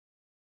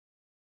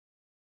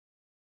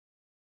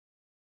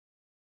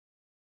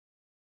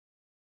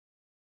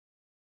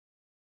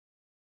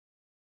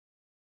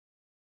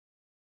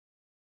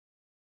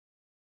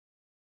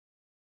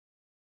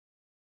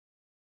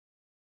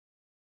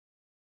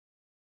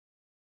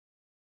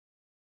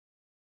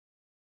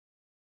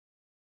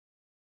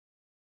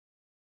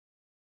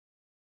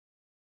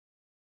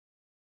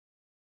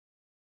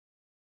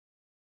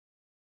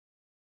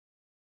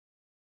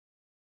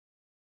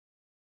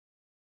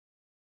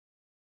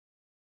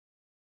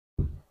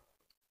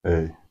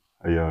Hey,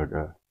 how y'all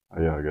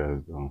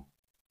guys doing?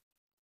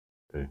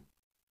 Hey,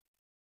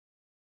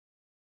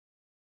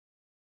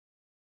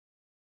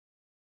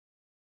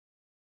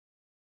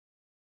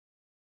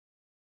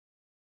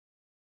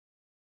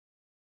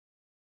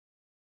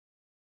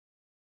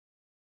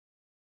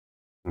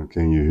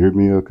 can you hear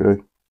me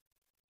okay?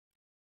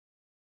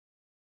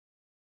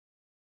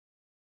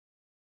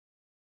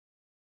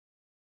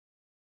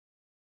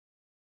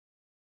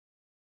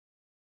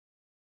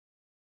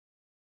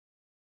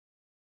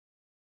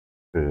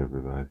 Hey,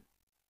 everybody.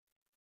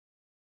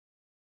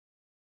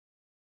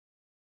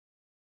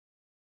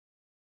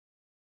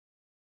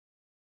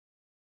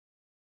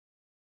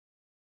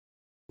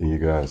 Can you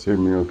guys hear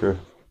me okay?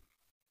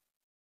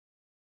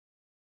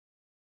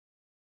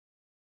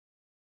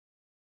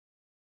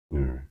 All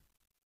right.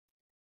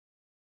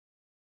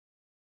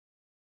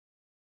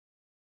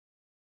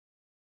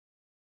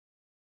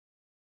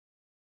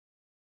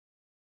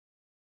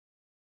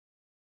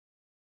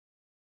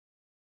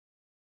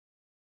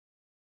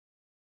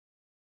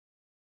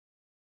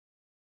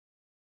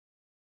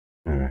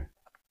 All right.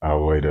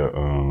 I'll wait a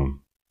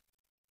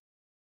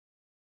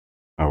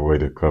I'll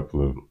wait a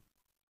couple of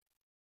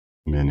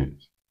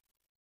minutes.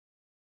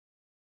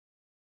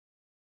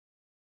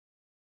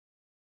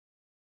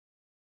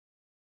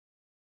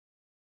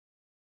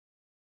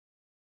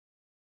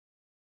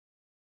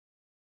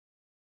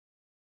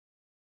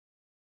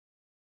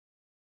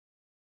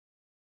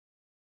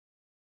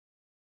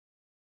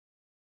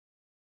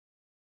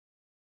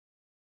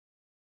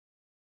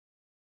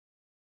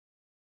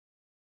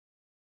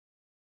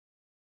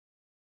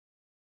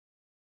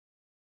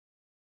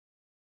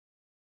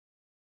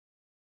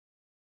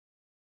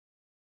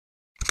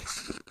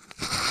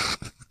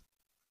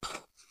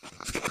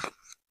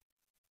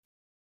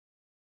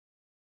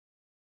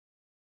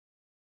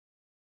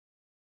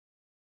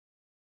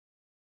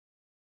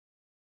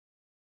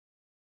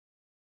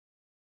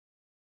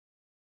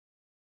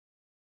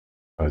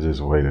 I'll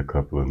just wait a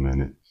couple of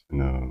minutes.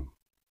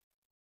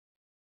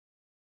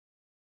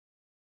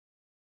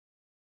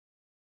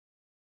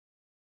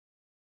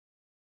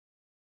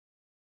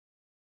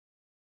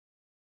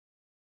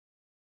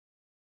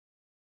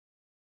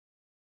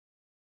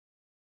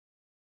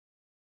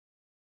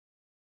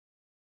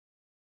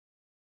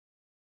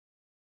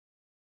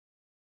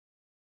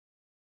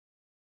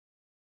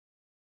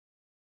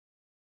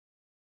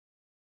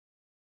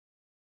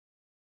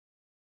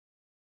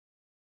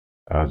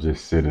 I'll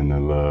just sit in the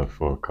love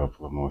for a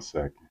couple of more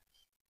seconds.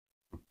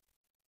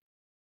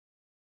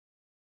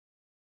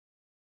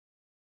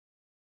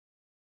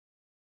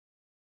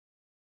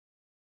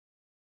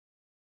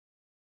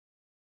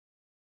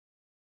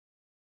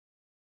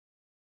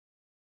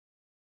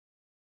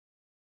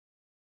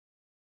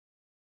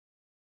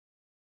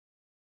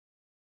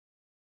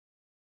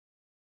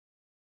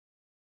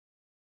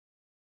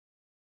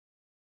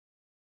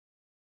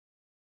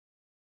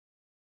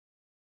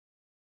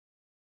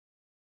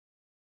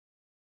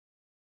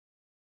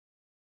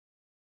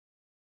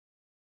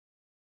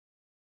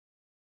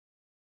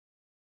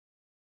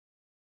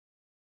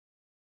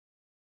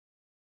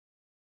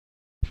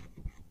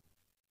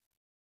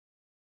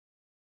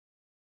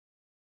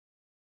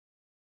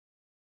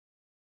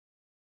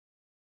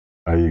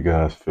 How you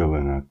guys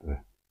feeling out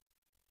there?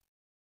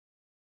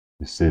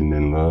 You're sitting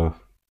in love,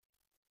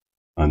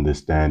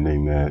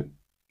 understanding that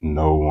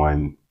no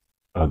one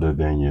other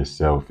than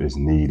yourself is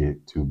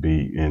needed to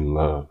be in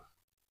love.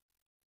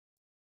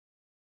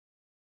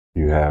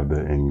 You have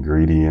the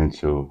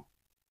ingrediential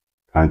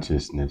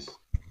consciousness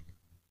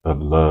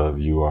of love.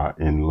 You are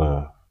in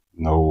love.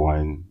 No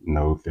one,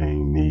 no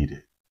thing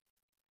needed.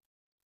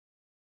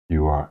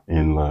 You are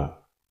in love.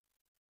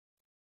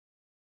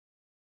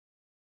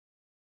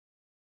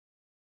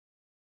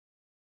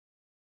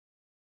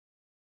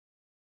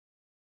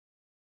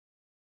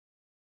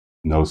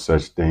 No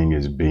such thing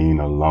as being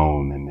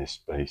alone in this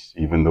space.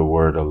 Even the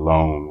word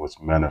alone was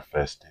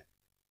manifested.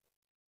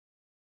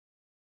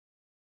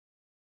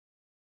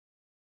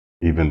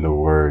 Even the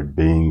word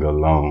being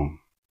alone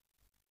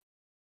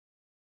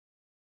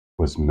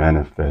was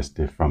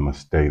manifested from a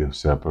state of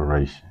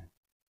separation.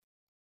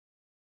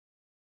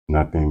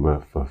 Nothing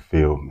but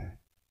fulfillment,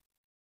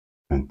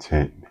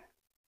 contentment.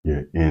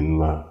 You're in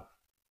love.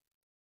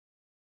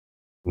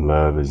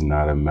 Love is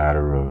not a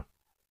matter of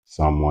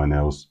someone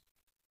else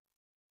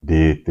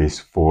did this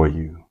for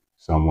you,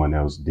 someone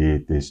else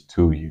did this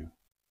to you.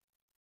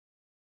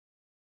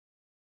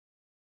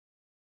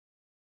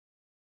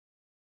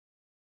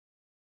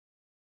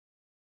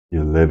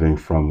 You're living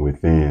from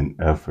within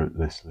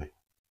effortlessly.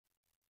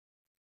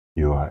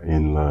 You are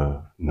in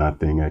love.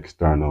 Nothing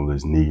external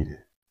is needed.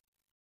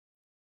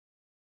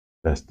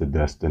 That's the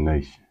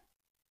destination.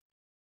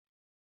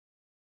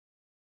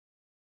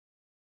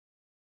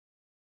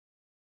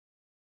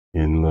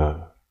 In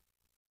love.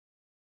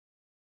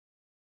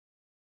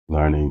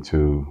 Learning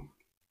to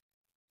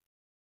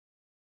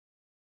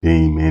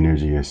deem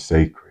energy as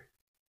sacred.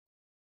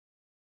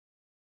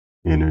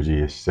 Energy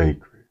is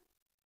sacred.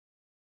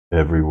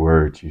 Every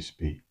word you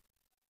speak,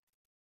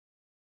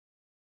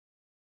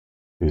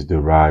 is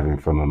deriving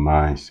from a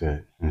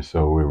mindset. And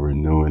so we're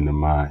renewing the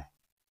mind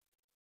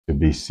to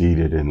be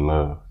seated in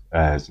love,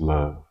 as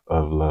love,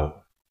 of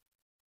love,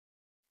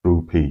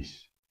 through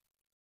peace.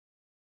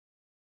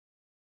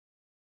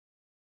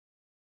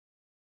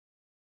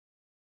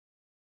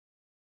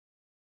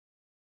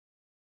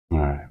 All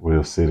right,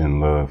 we'll sit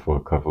in love for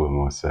a couple of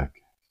more seconds.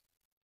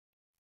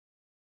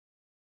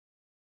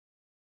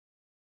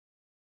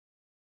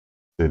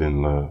 Sit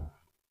in love.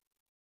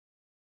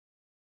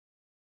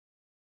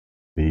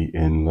 Be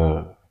in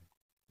love.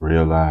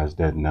 Realize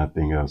that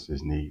nothing else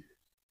is needed.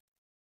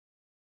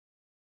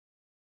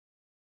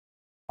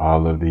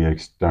 All of the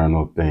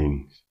external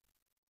things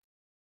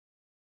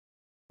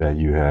that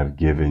you have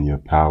given your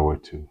power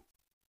to.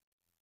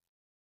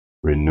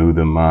 Renew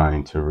the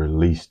mind to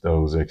release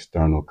those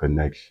external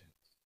connections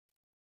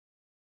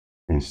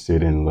and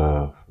sit in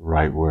love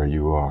right where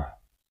you are,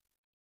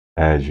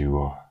 as you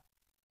are,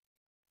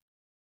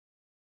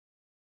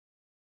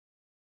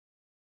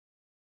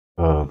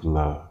 of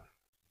love.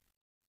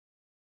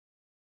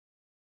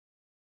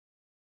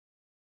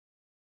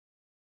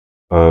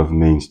 Of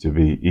means to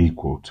be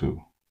equal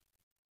to.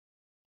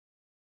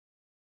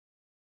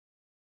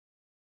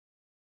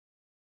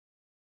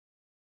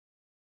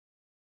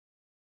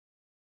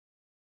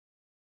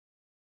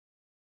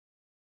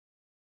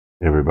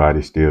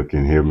 Everybody still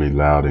can hear me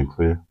loud and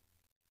clear?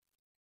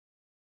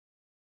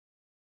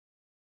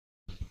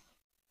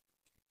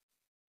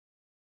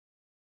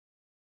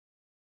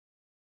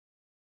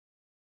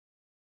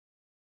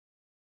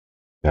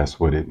 That's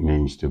what it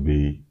means to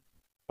be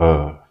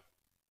of.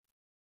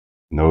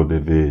 No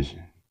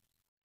division,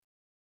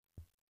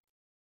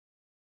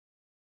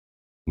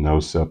 no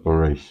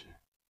separation.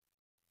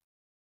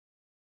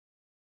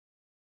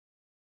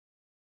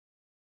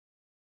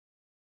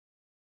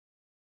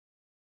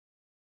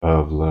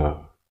 Of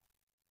love.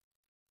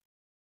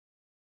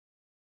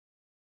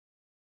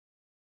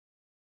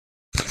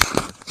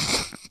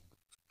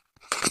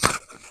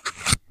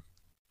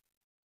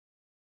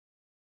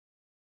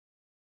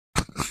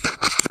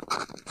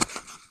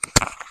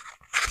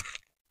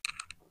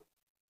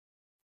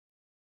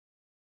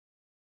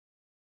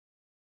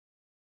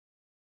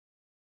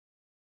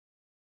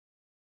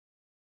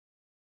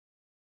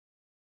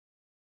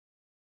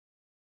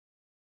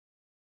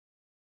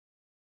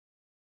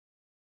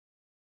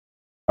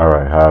 All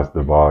right, how's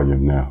the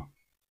volume now?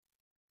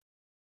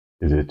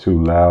 Is it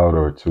too loud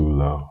or too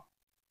low?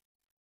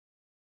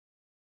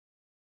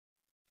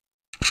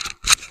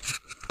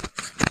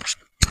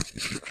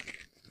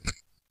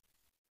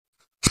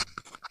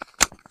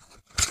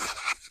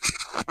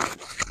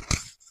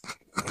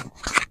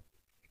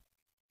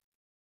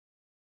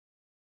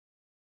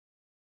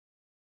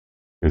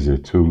 Is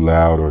it too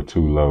loud or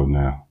too low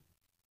now?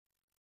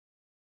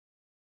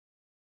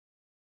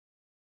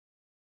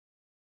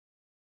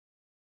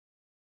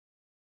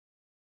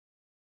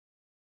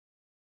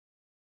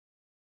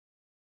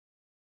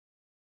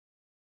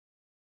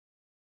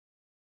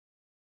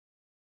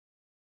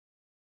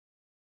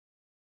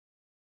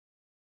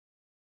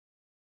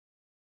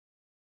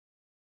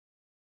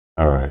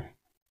 All right.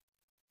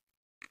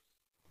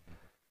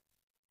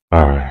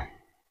 All right.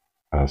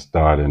 I'll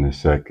start in a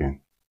second.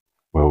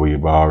 Well,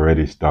 we've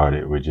already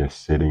started. We're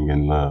just sitting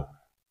in love.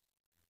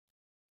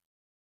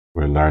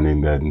 We're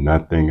learning that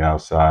nothing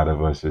outside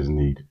of us is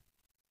needed.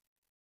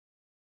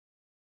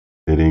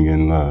 Sitting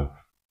in love.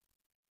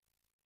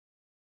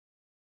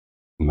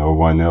 No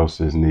one else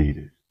is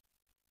needed.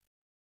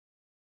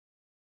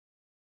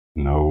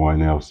 No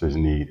one else is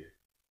needed.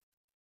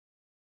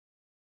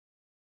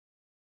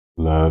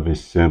 Love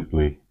is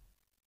simply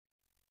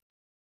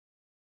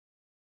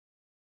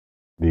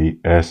the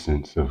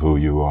essence of who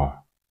you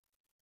are.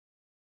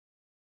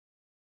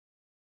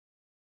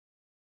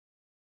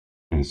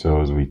 And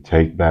so as we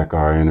take back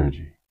our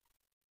energy,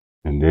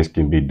 and this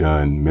can be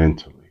done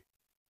mentally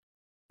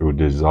through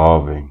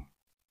dissolving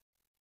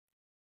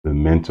the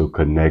mental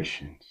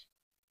connections,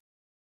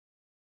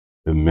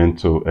 the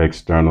mental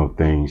external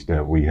things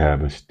that we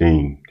have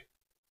esteemed.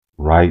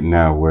 Right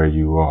now, where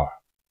you are,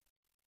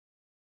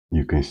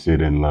 you can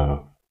sit in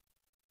love.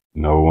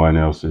 No one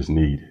else is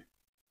needed.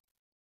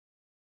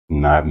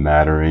 Not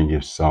mattering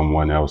if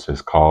someone else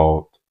has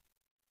called,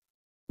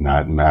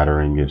 not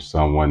mattering if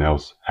someone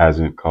else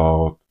hasn't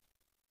called,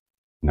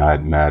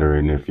 not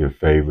mattering if your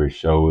favorite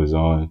show is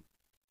on.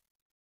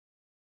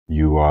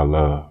 You are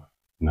love.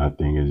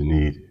 Nothing is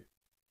needed.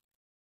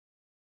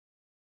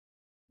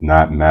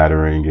 Not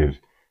mattering if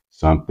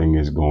something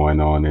is going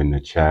on in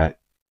the chat,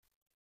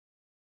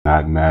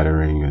 not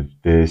mattering if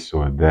this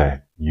or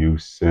that. You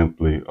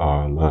simply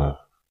are love.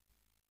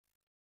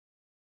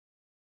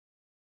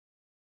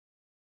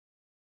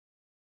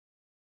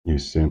 You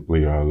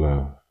simply are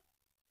love.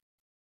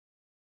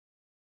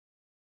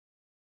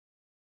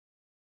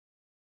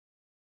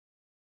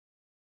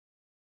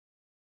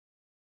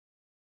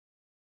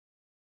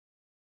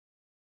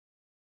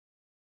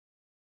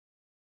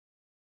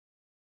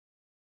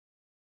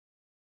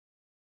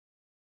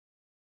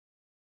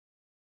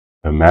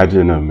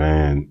 Imagine a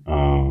man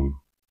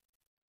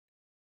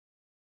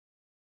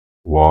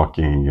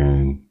walking,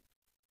 and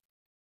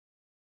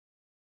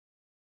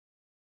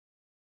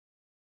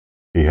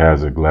he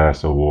has a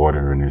glass of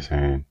water in his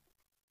hand.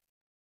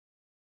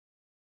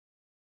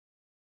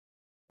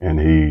 And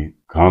he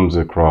comes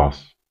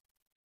across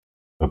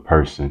a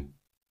person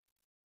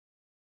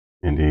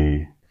and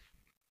he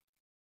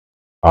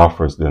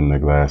offers them the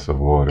glass of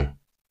water.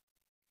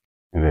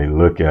 And they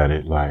look at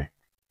it like,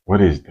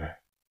 what is that?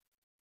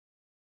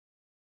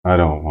 I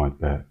don't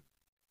want that.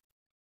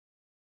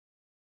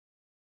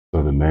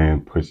 So the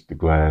man puts the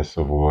glass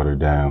of water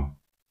down.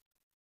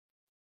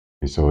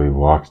 And so he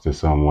walks to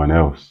someone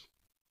else.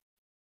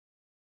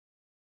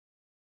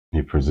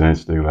 He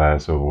presents the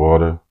glass of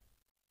water,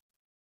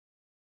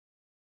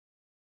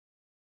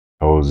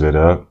 holds it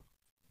up.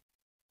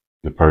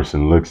 The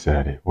person looks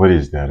at it. What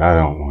is that? I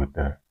don't want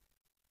that.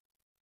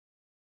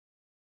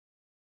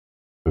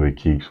 So he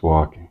keeps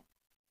walking.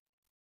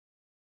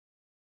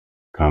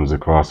 Comes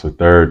across a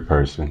third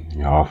person.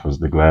 He offers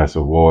the glass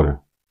of water.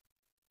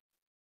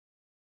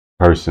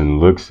 Person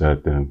looks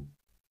at them.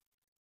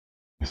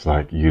 It's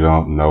like, you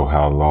don't know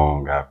how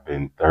long I've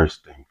been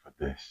thirsting for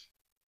this.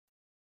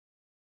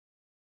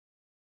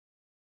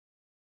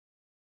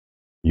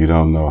 You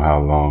don't know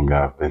how long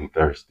I've been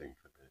thirsting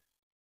for this.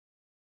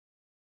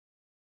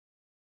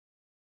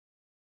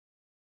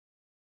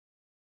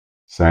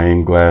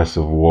 Same glass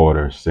of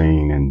water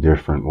seen in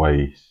different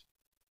ways.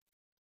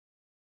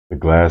 The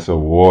glass of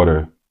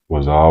water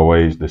was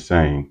always the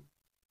same,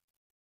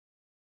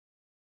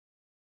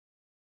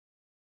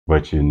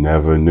 but you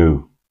never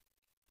knew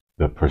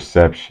the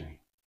perception,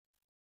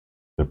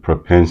 the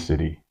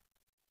propensity,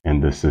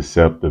 and the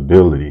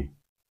susceptibility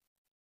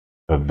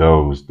of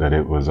those that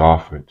it was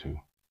offered to.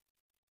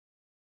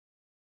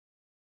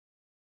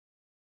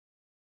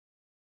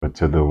 But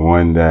to the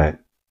one that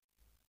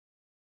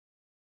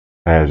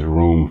has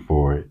room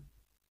for it,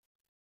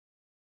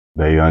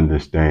 they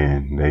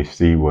understand, they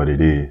see what it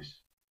is.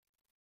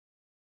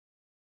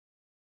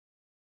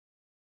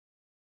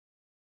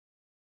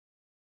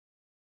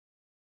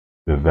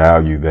 The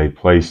value they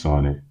place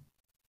on it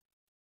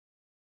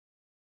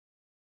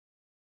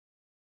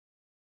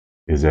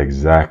is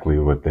exactly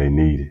what they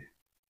needed.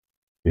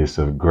 It's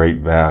of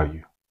great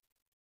value.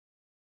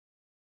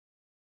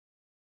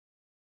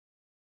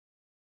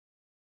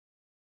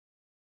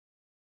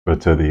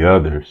 But to the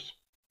others,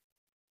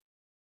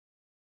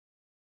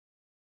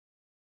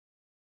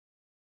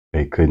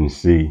 they couldn't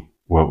see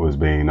what was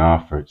being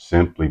offered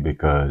simply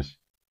because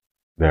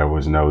there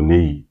was no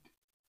need.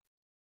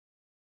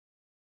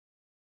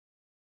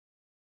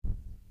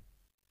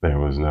 There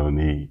was no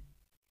need.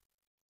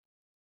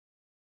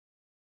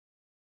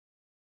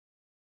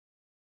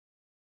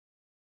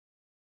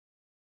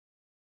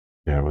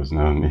 There was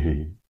no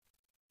need.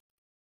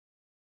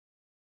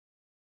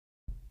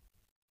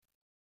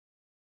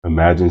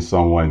 Imagine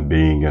someone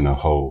being in a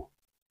hole.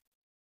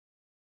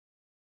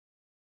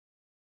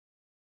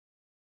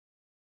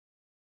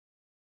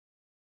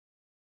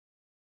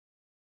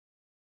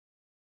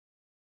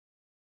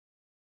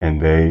 And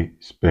they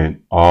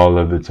spent all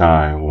of the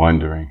time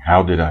wondering,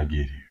 how did I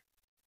get here?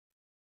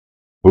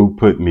 Who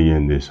put me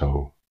in this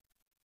hole?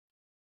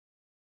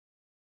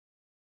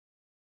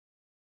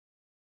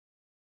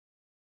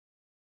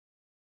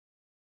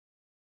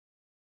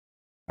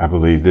 I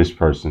believe this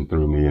person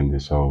threw me in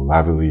this hole.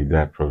 I believe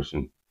that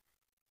person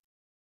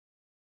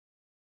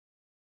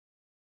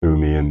threw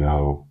me in the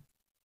hole.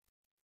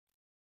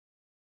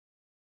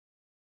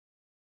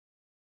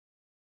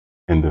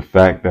 And the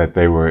fact that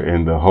they were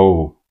in the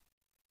hole,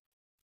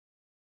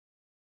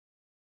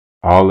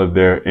 all of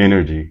their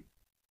energy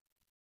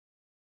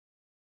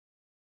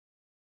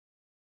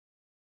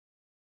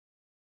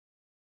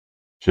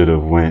should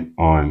have went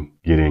on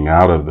getting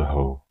out of the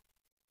hole.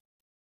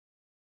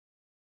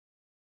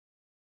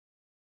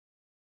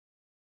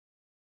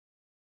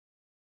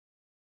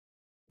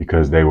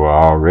 Because they were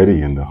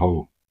already in the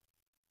hole.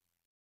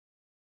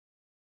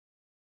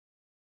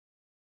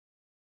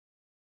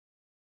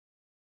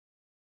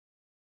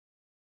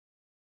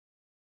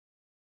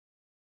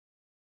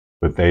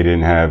 But they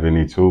didn't have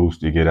any tools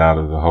to get out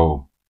of the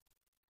hole.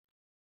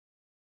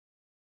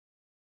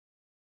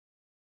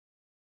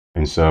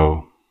 And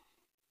so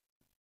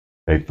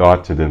they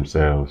thought to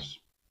themselves,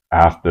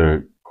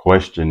 after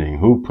questioning,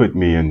 who put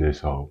me in this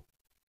hole?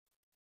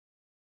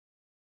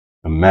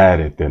 I'm mad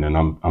at them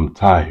and I'm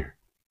tired.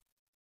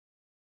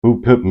 Who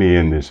put me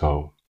in this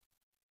hole?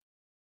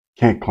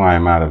 Can't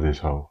climb out of this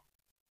hole.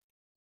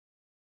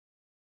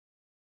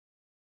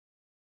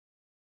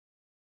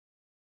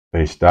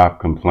 They stopped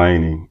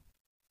complaining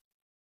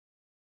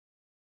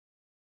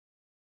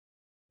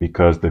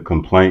because the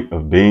complaint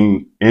of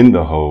being in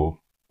the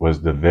hole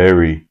was the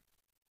very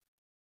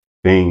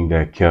thing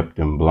that kept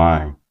them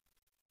blind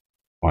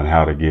on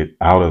how to get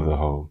out of the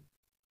hole.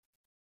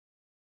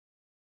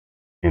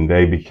 And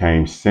they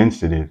became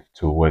sensitive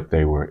to what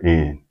they were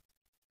in.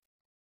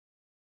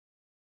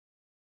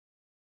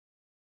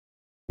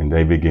 And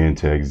they began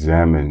to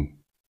examine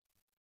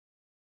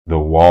the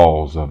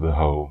walls of the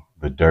hole,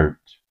 the dirt.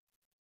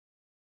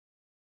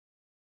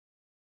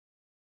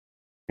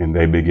 and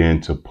they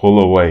began to pull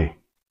away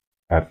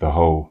at the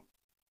hole,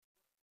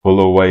 pull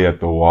away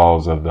at the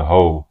walls of the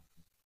hole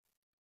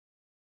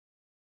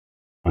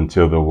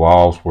until the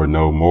walls were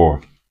no more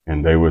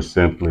and they were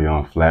simply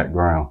on flat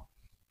ground.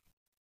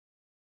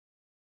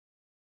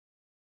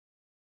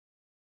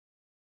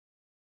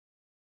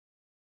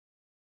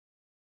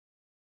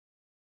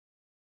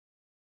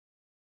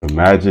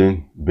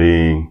 Imagine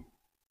being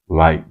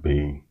light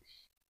beings,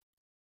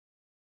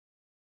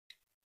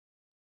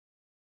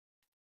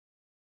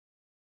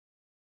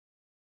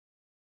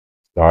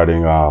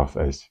 starting off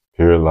as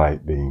pure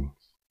light beings.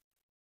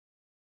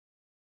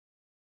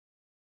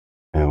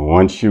 And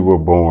once you were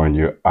born,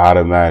 you're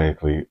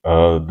automatically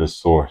of the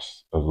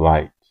source of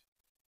light.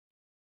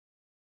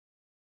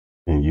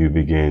 And you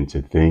begin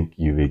to think,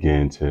 you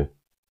begin to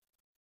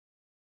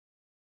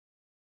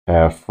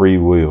have free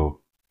will,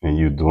 and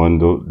you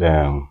dwindle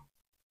down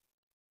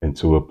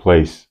into a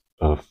place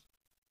of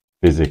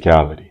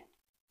physicality.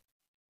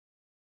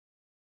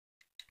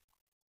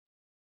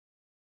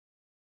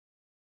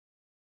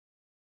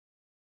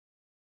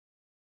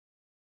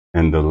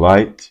 And the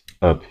light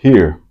up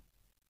here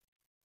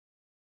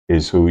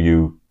is who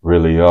you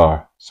really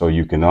are. So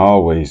you can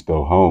always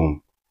go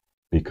home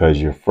because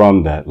you're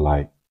from that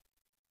light.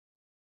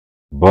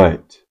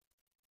 But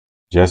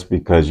just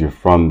because you're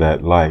from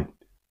that light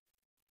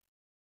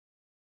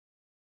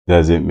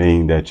doesn't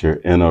mean that you're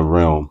in a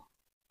realm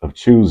of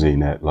choosing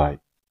that light.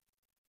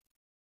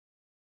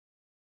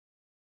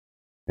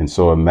 And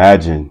so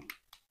imagine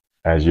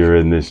as you're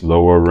in this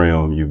lower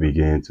realm, you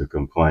begin to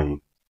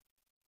complain.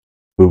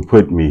 Who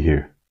put me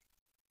here?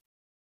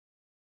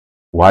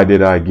 Why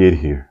did I get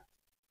here?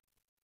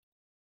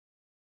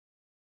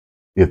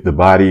 If the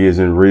body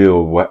isn't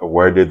real,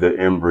 where did the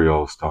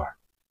embryo start?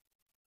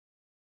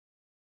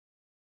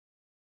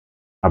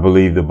 I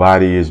believe the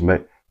body is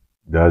made.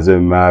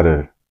 Doesn't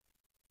matter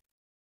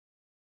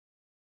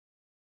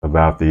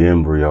about the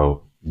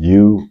embryo.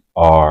 You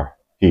are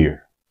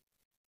here.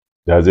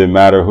 Doesn't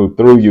matter who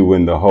threw you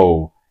in the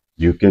hole.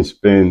 You can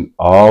spend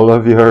all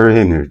of your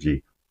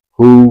energy.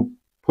 Who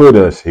put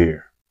us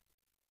here?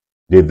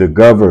 Did the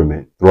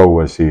government throw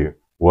us here?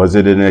 Was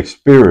it an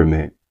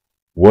experiment?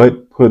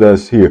 What put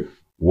us here?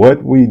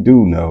 What we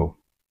do know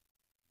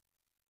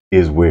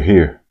is we're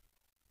here.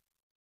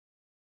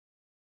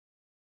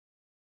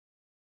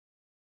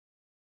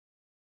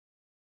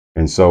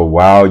 And so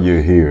while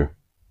you're here,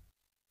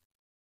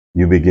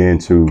 you begin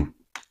to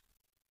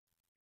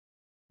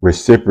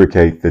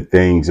reciprocate the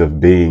things of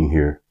being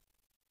here.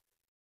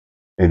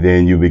 And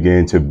then you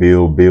begin to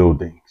build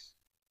buildings.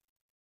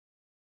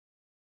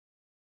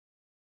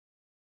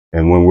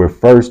 And when we're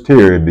first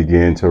here, it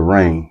began to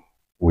rain.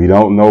 We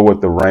don't know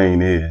what the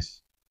rain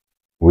is.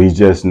 We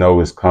just know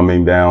it's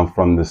coming down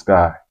from the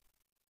sky.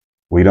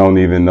 We don't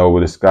even know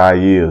what the sky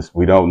is.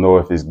 We don't know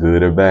if it's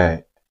good or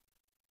bad.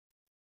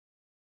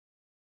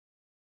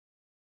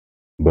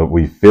 But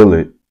we feel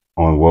it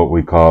on what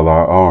we call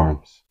our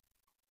arms.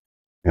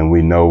 And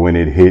we know when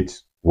it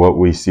hits what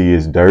we see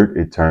as dirt,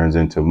 it turns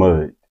into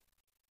mud.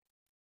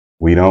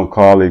 We don't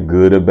call it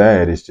good or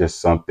bad. It's just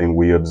something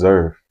we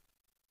observe.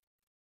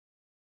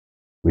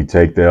 We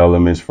take the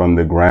elements from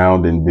the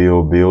ground and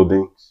build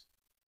buildings.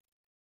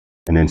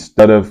 And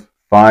instead of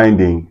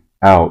finding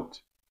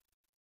out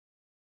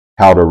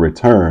how to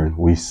return,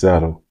 we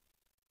settle.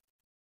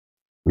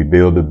 We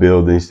build the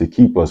buildings to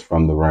keep us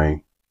from the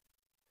rain.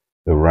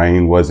 The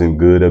rain wasn't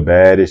good or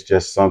bad. It's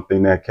just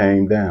something that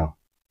came down.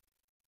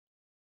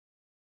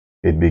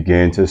 It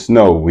began to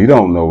snow. We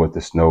don't know what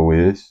the snow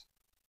is.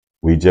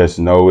 We just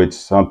know it's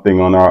something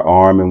on our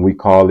arm and we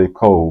call it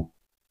cold.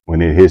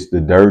 When it hits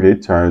the dirt,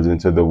 it turns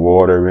into the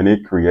water and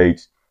it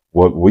creates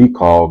what we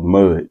call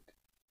mud.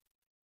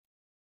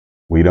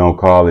 We don't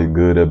call it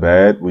good or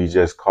bad. We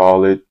just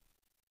call it,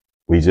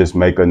 we just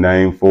make a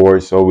name for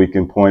it so we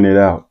can point it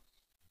out.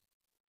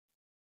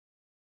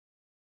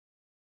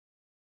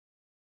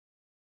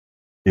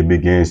 It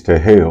begins to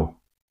hail.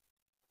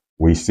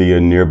 We see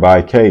a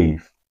nearby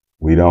cave.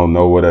 We don't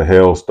know what a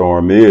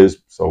hailstorm is,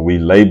 so we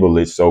label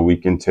it so we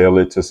can tell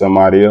it to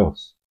somebody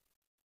else.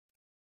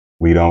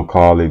 We don't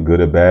call it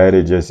good or bad.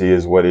 It just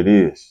is what it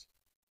is.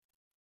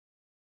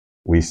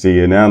 We see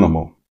an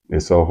animal.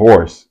 It's a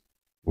horse.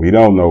 We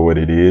don't know what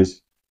it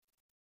is.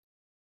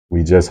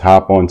 We just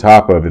hop on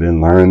top of it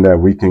and learn that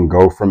we can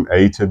go from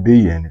A to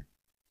B in it.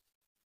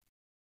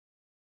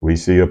 We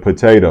see a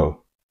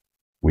potato.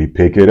 We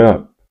pick it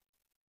up.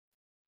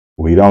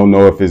 We don't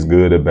know if it's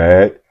good or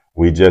bad.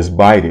 We just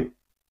bite it.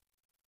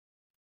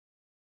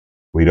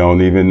 We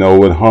don't even know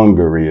what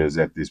hunger is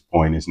at this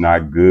point. It's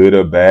not good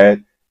or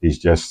bad. It's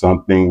just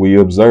something we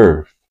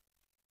observe.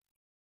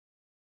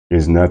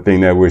 There's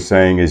nothing that we're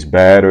saying is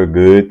bad or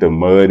good. The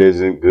mud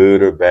isn't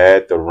good or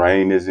bad. The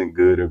rain isn't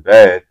good or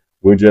bad.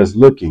 We're just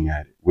looking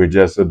at it. We're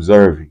just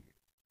observing it.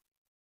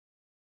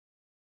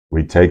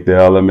 We take the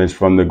elements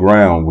from the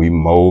ground. We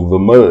mold the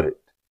mud.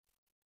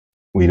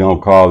 We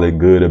don't call it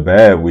good or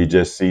bad. We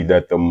just see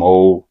that the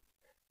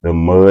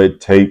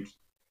mud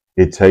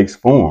takes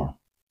form.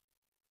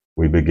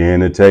 We begin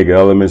to take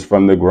elements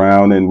from the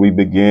ground and we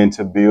begin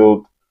to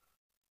build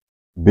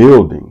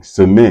buildings,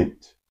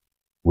 cement.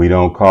 We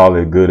don't call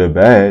it good or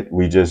bad.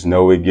 We just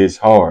know it gets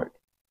hard.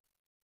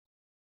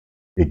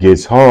 It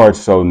gets hard,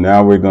 so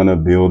now we're going to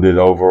build it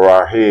over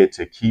our head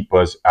to keep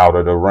us out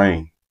of the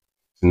rain.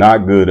 It's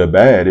not good or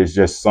bad. It's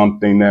just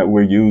something that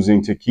we're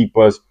using to keep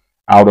us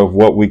out of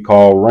what we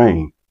call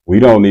rain. We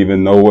don't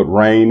even know what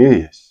rain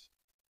is.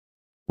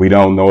 We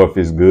don't know if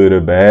it's good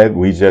or bad.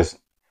 We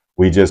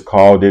just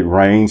called it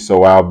rain,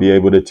 so I'll be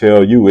able to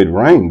tell you it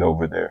rained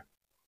over there.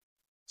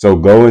 So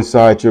go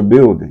inside your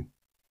building.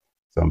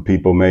 Some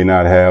people may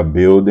not have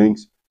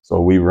buildings,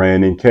 so we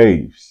ran in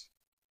caves.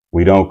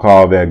 We don't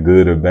call that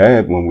good or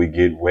bad when we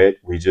get wet.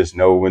 We just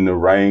know when the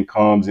rain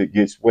comes, it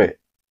gets wet.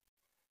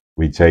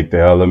 We take the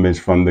elements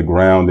from the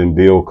ground and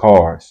build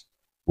cars.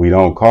 We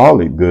don't call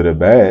it good or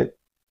bad.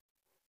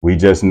 We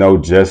just know,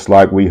 just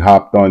like we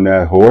hopped on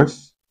that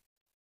horse,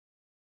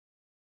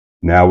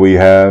 now we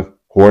have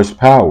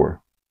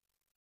horsepower.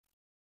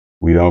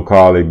 We don't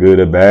call it good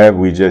or bad.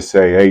 We just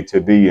say A to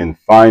B, and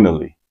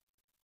finally,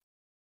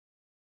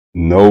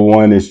 no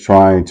one is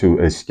trying to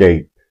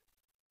escape.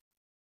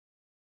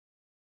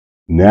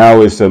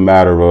 Now it's a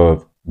matter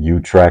of you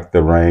track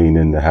the rain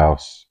in the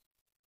house.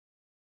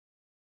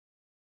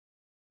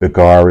 The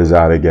car is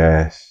out of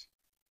gas.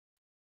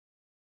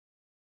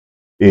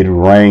 It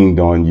rained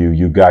on you.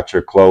 You got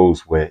your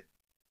clothes wet.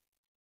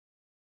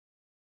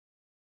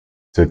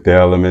 Took the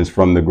elements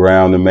from the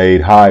ground and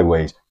made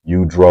highways.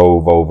 You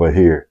drove over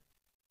here.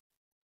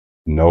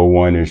 No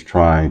one is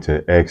trying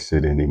to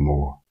exit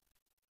anymore.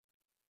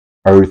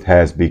 Earth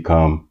has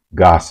become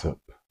gossip.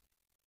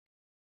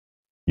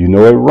 You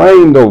know, it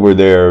rained over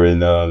there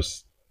in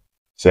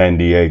San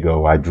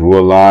Diego. I drew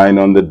a line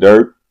on the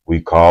dirt. We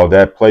call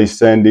that place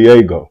San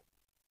Diego.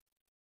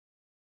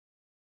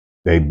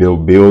 They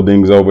built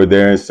buildings over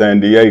there in San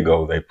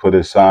Diego. They put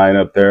a sign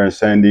up there in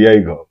San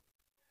Diego.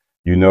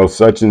 You know,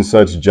 such and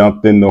such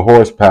jumped in the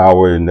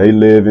horsepower and they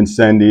live in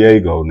San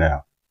Diego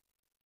now.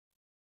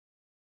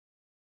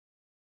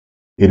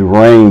 It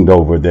rained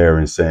over there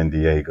in San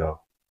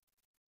Diego.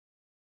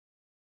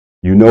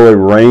 You know, it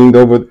rained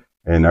over,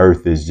 and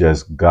Earth is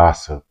just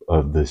gossip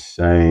of the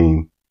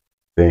same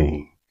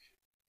thing.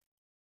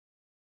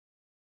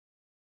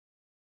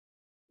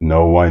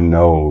 No one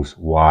knows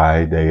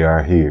why they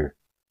are here.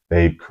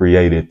 They've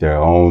created their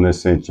own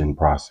ascension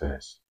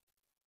process.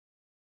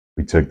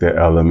 We took the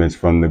elements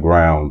from the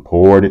ground,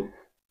 poured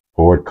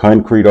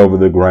concrete over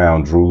the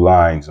ground, drew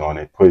lines on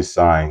it, put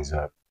signs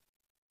up.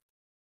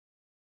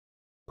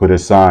 Put a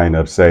sign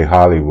up, say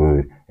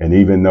Hollywood. And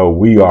even though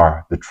we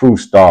are the true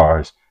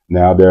stars,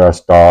 now there are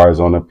stars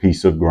on a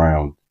piece of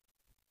ground.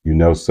 You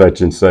know,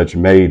 such and such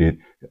made it.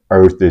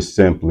 Earth is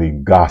simply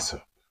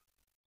gossip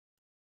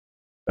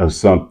of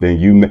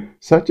something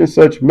such and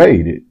such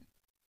made it.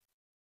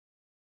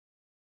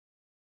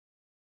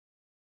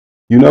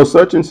 You know,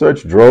 such and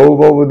such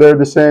drove over there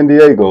to San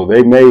Diego.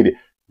 They made it.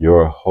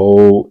 Your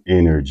whole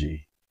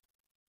energy.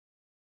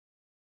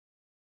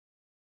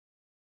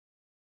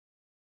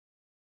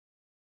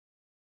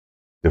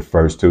 The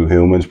first two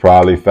humans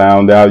probably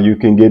found out you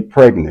can get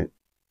pregnant.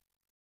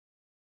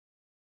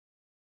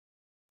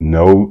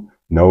 No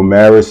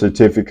marriage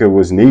certificate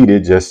was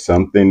needed, just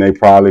something they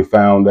probably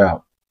found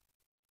out.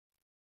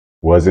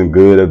 Wasn't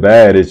good or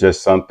bad, it's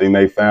just something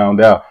they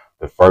found out.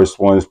 The first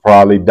ones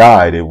probably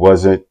died. It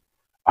wasn't,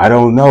 I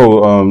don't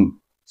know,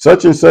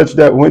 such and such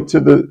that went to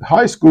the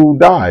high school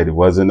died. It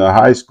wasn't a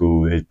high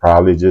school. It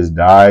probably just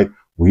died.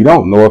 We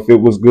don't know if it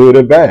was good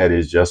or bad.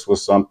 It just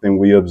was something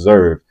we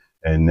observed.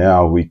 And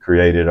now we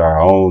created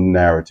our own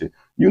narrative.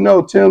 You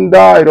know, Tim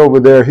died over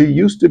there. He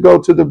used to go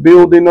to the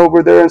building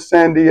over there in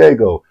San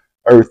Diego.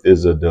 Earth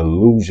is a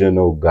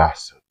delusional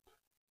gossip.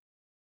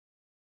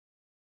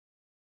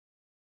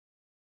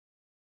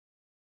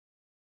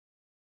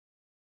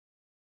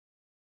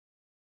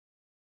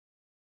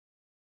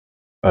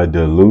 A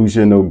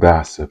delusional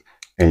gossip.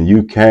 And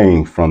you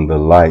came from the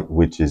light,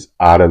 which is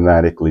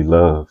automatically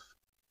love.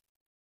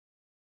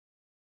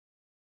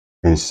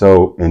 And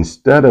so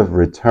instead of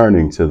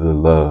returning to the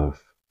love,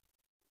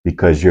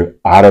 because you're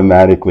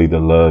automatically the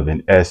love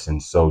in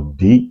essence, so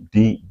deep,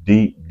 deep,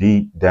 deep,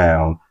 deep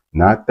down,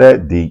 not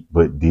that deep,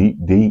 but deep,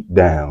 deep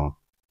down,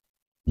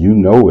 you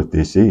know what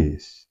this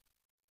is.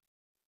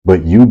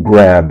 But you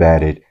grab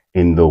at it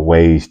in the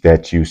ways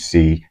that you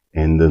see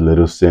in the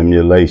little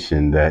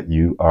simulation that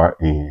you are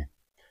in.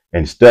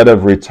 Instead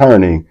of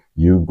returning,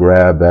 you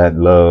grab at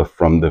love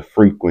from the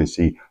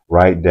frequency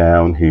right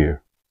down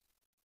here.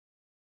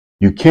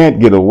 You can't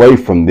get away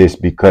from this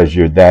because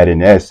you're that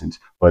in essence.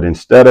 But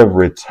instead of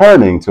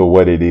returning to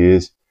what it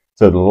is,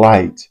 to the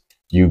light,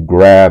 you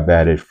grab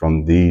at it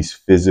from these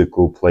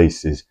physical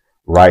places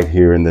right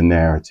here in the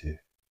narrative.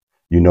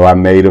 You know, I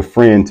made a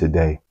friend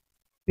today.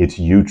 It's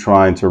you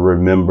trying to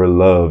remember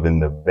love in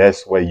the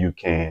best way you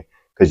can,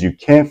 because you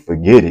can't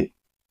forget it.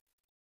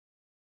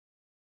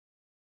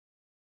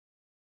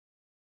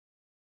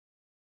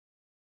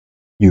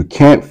 You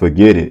can't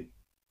forget it.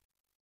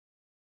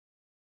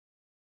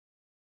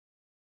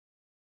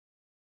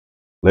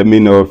 Let me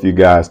know if you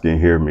guys can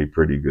hear me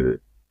pretty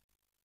good.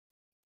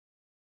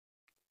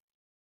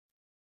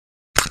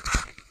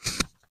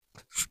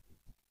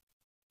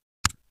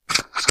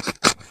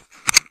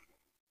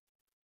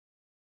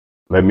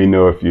 Let me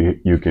know if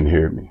you can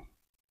hear me.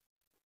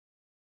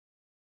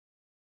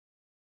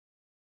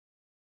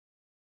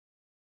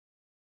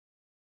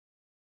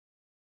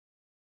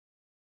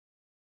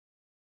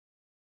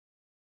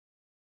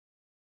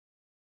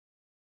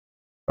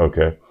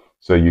 Okay.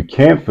 So you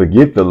can't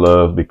forget the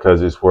love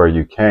because it's where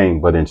you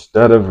came, but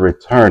instead of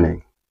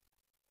returning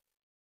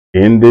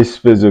in this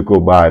physical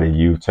body,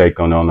 you've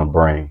taken on a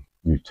brain.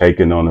 You've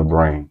taken on a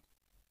brain.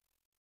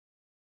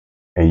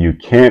 And you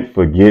can't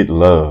forget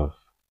love.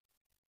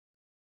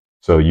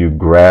 So you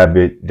grab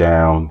it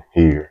down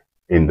here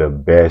in the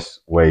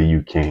best way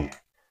you can.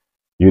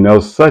 You know,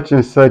 such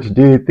and such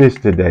did this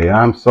today.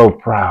 I'm so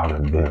proud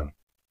of them.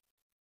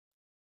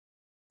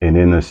 And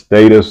in a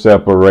state of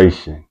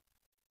separation,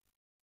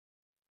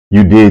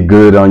 you did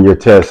good on your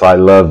test. I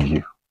love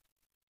you.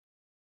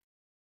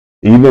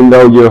 Even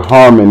though you're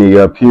harmony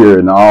up here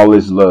and all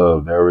is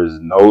love, there is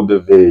no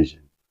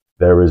division.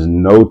 There is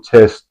no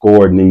test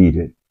score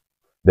needed.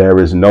 There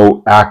is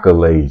no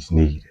accolades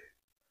needed.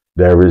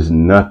 There is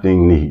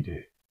nothing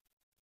needed.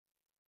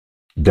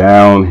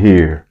 Down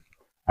here,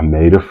 I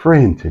made a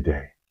friend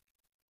today.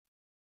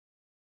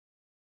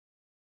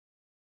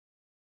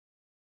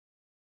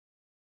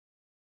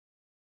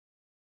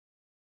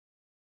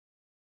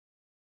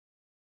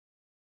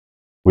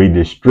 We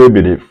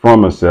distributed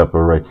from a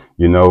separate.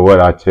 You know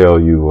what? I tell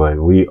you what,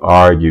 we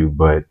argue,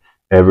 but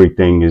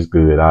everything is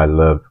good. I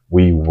love.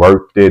 We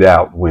worked it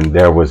out when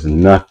there was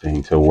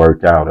nothing to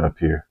work out up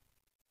here.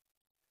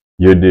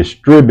 You're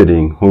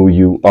distributing who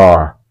you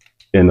are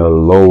in a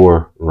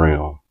lower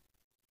realm.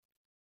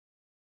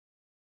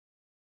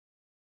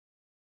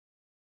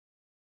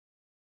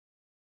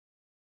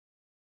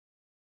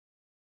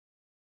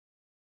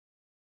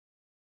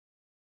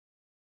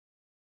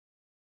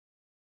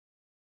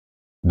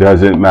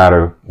 Doesn't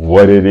matter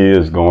what it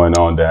is going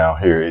on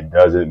down here. It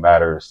doesn't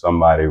matter if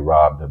somebody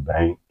robbed a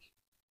bank.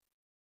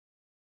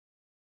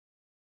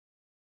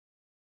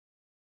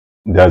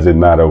 Doesn't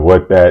matter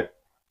what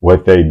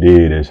they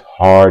did, as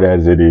hard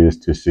as it is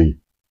to see.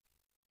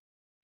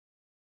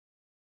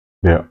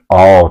 They're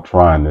all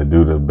trying to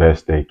do the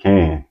best they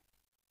can.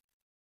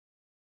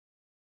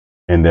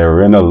 And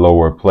they're in a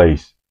lower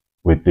place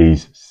with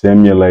these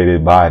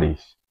simulated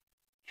bodies,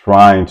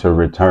 trying to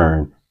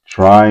return,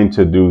 trying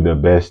to do the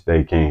best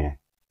they can.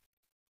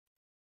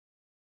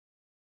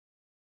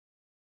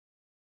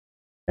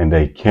 And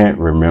they can't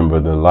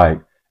remember the light.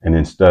 And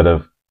instead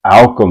of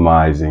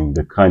alchemizing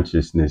the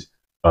consciousness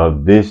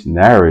of this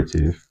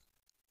narrative,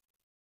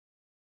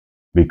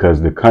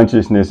 because the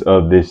consciousness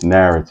of this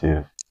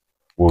narrative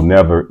will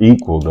never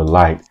equal the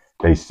light,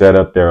 they set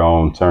up their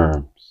own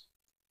terms.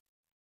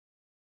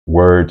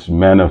 Words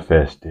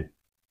manifested.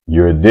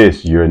 You're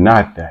this, you're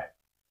not that.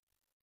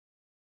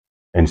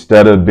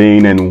 Instead of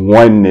being in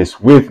oneness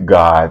with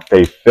God,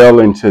 they fell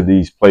into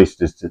these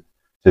places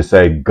to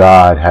say,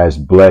 God has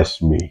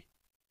blessed me.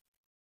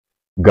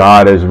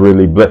 God has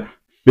really blessed.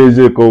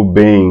 Physical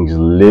beings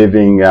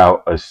living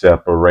out a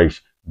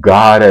separation.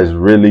 God has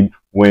really,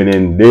 when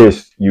in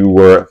this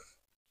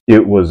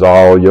it was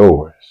all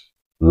yours.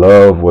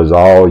 Love was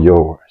all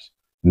yours.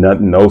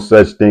 No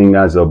such thing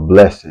as a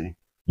blessing.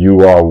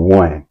 You are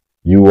one.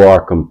 You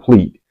are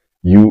complete.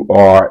 You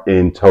are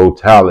in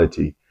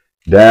totality.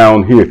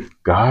 Down here,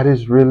 God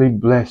has really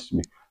blessed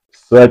me.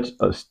 Such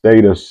a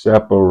state of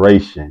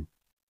separation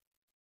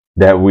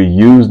that we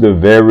use the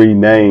very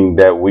name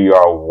that we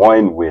are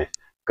one with.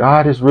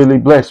 God has really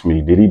blessed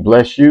me. Did he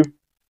bless you?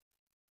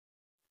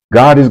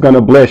 God is going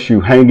to bless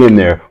you. Hang in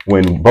there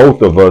when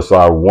both of us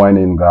are one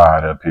in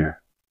God up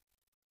here.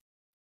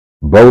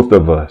 Both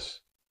of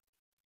us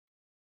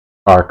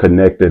are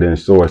connected in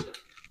source.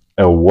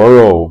 A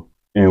world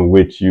in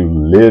which you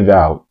live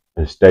out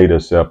a state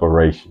of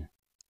separation.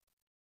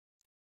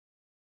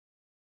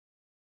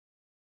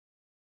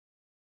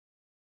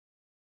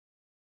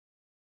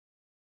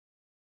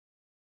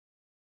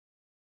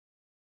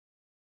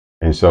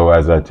 And so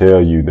as I tell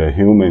you, the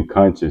human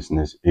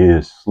consciousness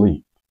is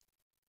sleep.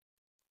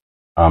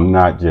 I'm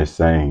not just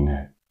saying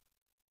that.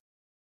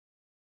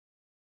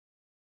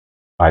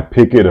 I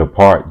pick it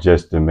apart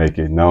just to make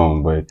it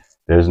known, but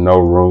there's no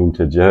room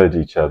to judge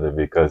each other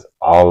because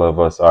all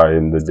of us are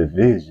in the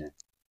division.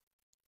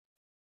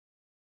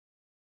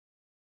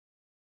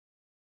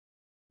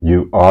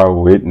 You are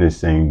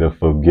witnessing the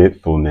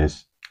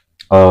forgetfulness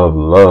of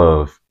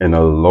love in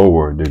a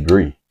lower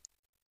degree.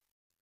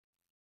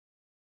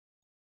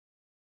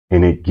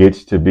 And it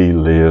gets to be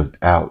lived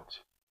out.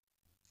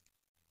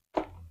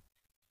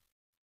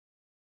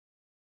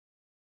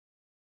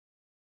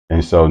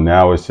 And so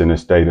now it's in a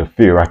state of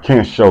fear. I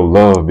can't show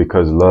love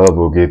because love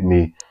will get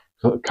me.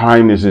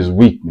 Kindness is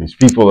weakness.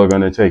 People are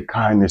going to take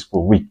kindness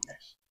for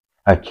weakness.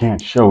 I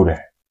can't show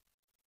that.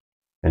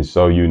 And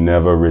so you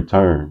never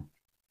return.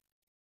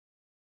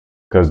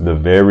 Because the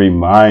very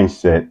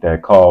mindset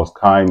that calls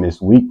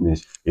kindness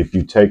weakness, if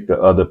you take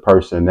the other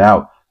person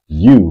out,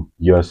 You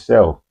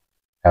yourself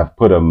have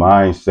put a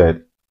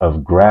mindset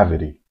of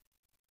gravity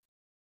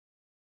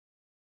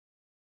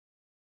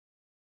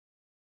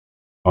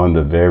on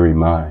the very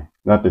mind.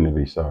 Nothing to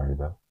be sorry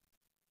about.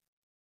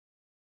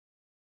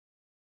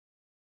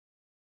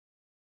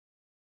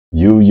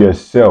 You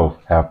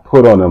yourself have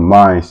put on a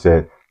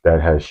mindset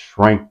that has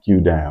shrank you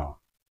down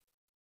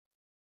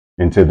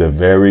into the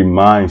very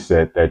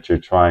mindset that you're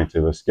trying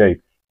to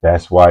escape.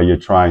 That's why you're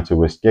trying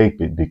to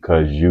escape it,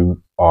 because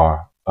you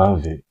are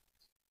of it.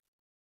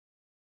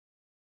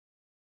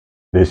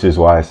 This is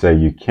why I say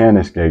you can't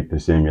escape the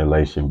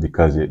simulation,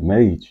 because it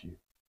made you.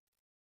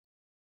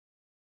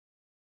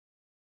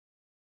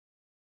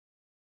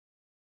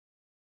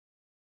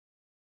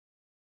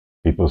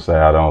 People say,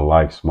 I don't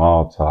like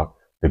small talk.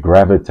 The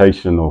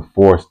gravitational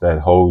force that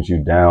holds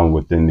you down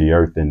within the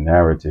earthen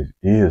narrative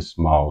is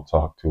small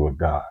talk to a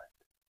God.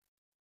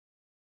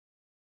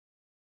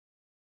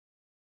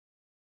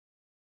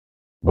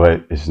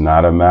 But it's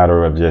not a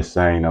matter of just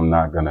saying, I'm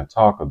not going to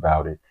talk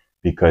about it,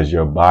 because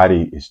your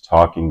body is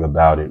talking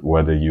about it,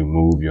 whether you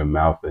move your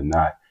mouth or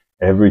not.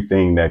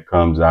 Everything that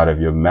comes out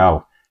of your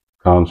mouth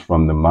comes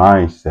from the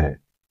mindset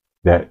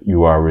that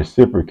you are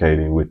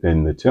reciprocating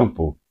within the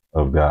temple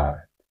of God.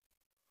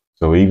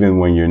 So even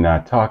when you're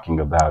not talking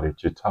about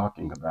it, you're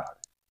talking about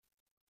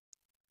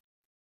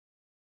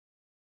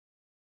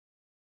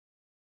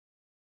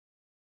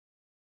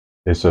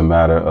it. It's a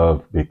matter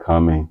of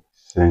becoming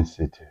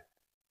sensitive.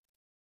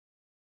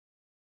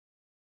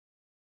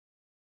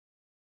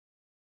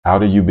 How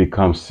do you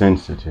become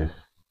sensitive?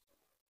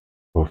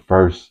 Well,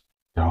 first,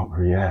 don't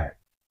react.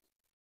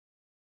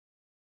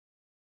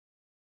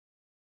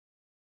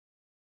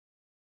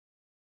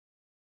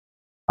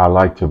 I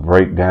like to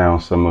break down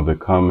some of the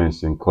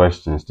comments and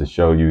questions to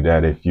show you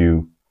that if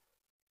you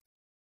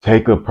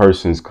take a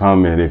person's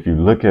comment, if you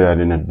look at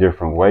it in a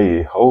different way,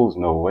 it holds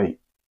no weight.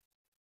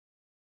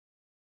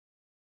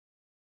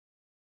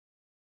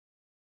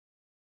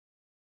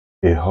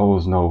 It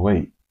holds no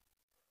weight.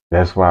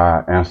 That's why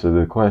I answer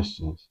the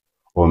questions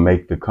or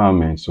make the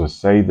comments or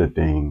say the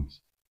things.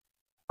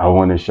 I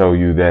want to show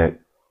you that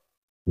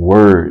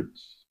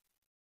words,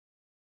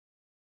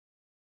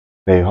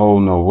 they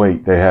hold no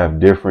weight. They have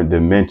different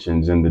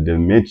dimensions, and the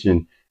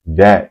dimension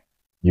that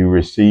you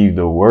receive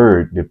the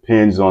word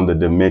depends on the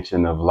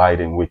dimension of light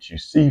in which you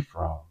see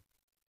from.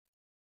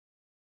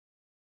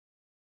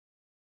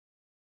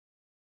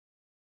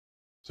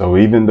 So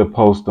even the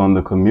post on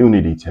the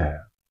community tab,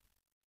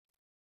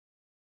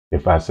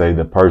 if I say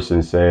the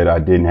person said I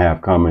didn't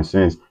have common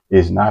sense,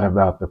 it's not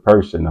about the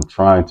person. I'm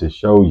trying to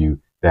show you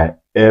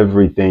that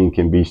everything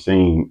can be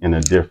seen in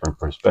a different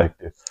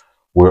perspective.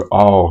 We're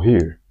all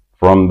here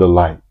from the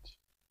light.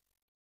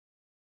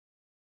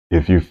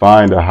 If you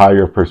find a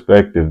higher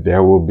perspective,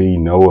 there will be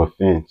no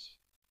offense.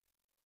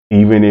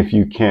 Even if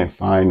you can't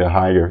find a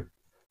higher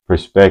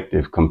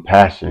perspective,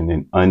 compassion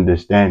and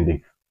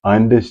understanding,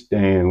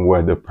 understand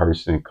where the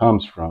person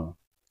comes from.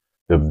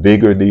 The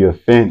bigger the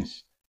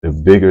offense, the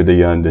bigger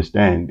the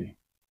understanding.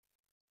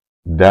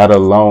 That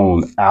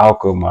alone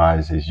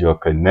alchemizes your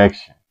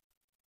connection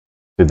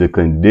to the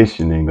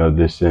conditioning of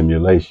this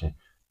simulation.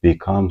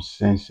 Become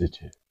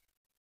sensitive.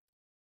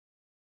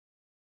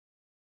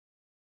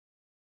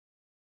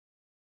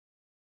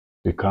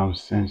 Become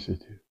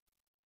sensitive.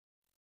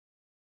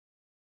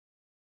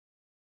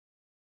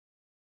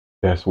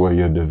 That's where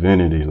your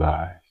divinity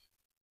lies.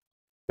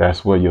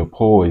 That's where your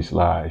poise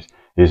lies.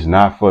 It's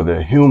not for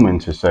the human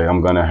to say,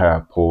 I'm going to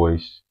have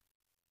poise.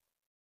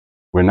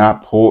 We're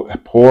not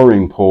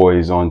pouring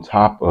poise on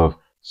top of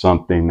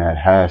something that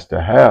has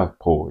to have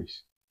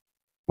poise.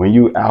 When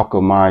you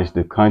alchemize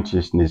the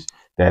consciousness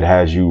that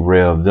has you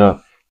revved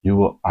up, you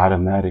will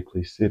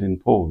automatically sit in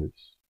poise.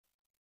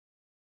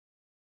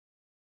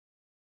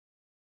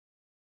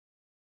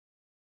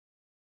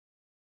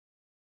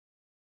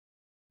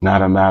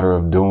 Not a matter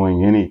of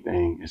doing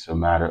anything. It's a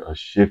matter of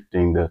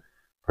shifting the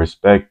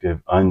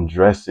perspective,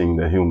 undressing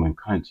the human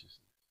consciousness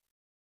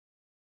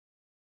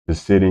to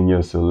sit in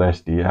your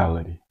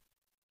celestiality.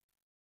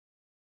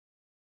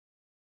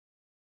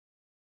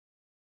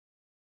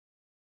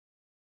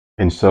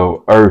 And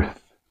so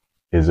earth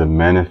is a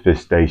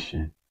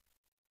manifestation.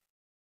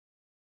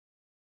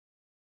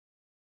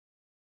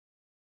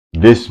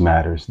 This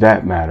matters,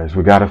 that matters.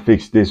 We got to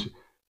fix this.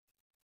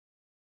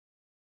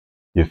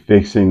 You're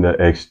fixing the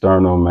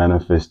external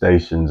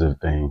manifestations of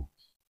things.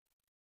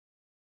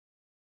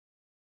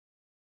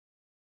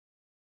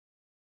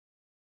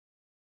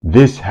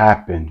 This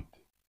happened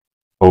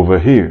over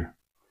here.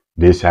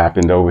 This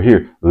happened over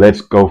here.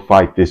 Let's go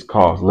fight this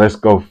cause. Let's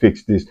go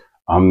fix this.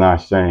 I'm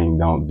not saying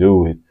don't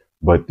do it,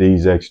 but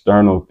these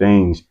external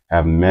things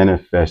have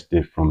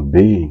manifested from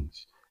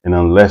beings. And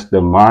unless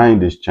the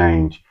mind is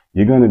changed,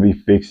 you're going to be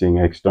fixing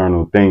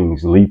external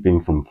things,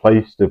 leaping from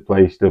place to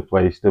place to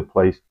place to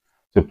place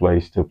to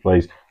place to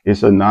place.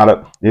 It's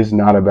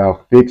not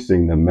about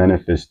fixing the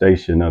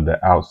manifestation of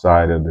the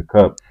outside of the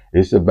cup.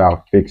 It's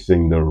about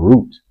fixing the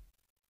root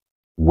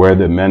where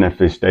the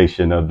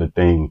manifestation of the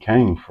thing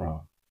came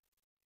from.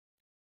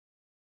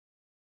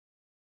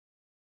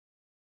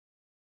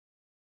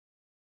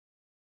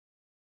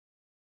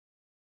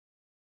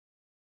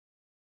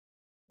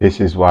 This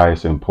is why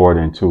it's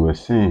important to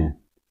ascend.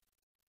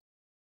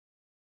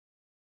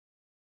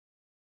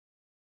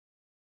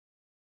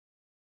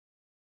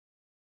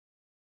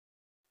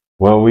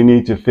 Well, we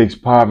need to fix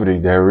poverty.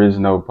 There is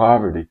no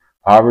poverty.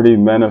 Poverty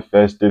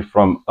manifested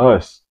from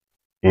us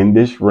in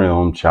this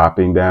realm,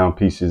 chopping down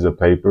pieces of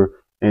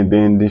paper and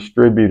then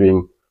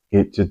distributing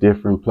it to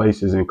different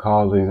places and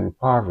calling it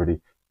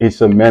poverty.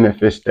 It's a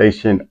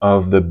manifestation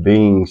of the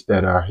beings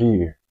that are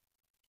here.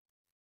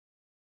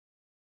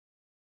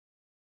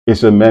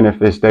 It's a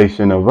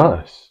manifestation of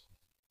us.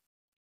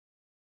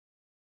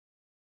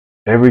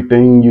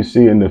 Everything you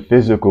see in the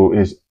physical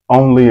is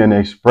only an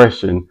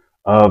expression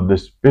of the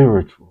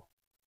spiritual,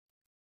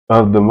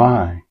 of the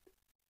mind.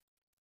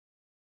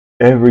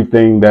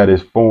 Everything that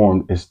is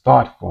formed is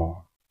thought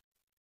form.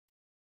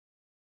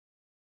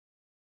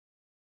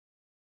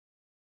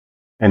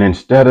 And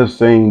instead of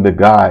seeing the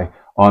guy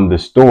on the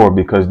store,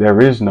 because there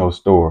is no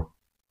store,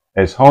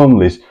 as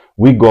homeless,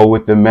 we go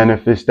with the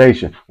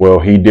manifestation. Well,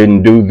 he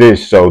didn't do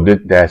this, so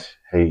that's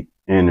hate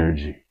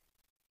energy.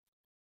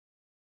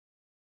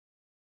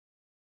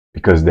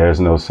 Because there's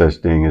no such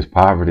thing as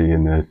poverty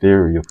in the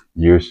ethereal.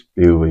 You're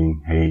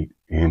spewing hate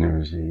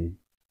energy.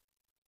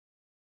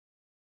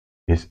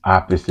 It's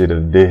opposite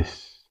of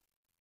this.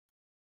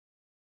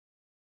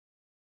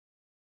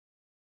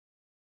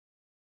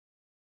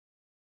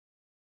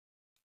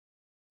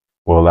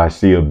 Well, I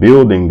see a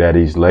building that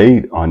he's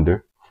laid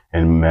under,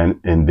 and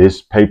in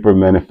this paper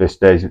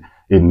manifestation,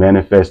 it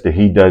manifests that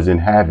he doesn't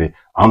have it.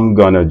 I'm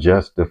going to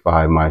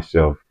justify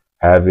myself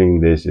having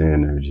this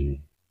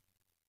energy.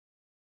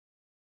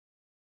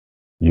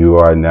 You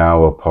are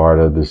now a part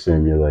of the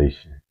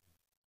simulation.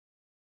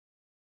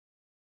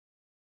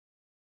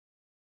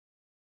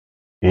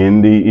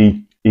 In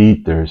the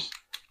ethers,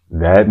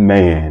 that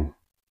man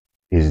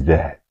is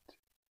that.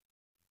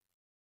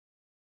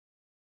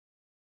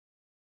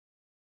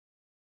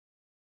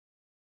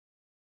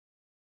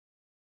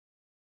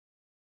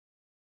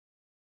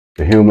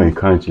 The human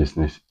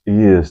consciousness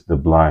is the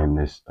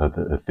blindness of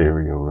the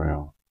ethereal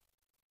realm.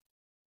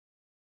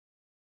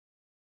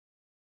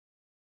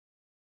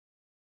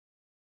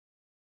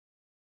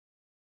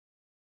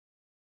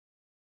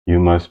 You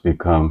must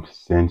become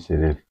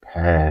sensitive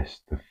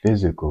past the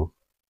physical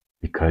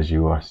because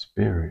you are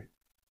spirit.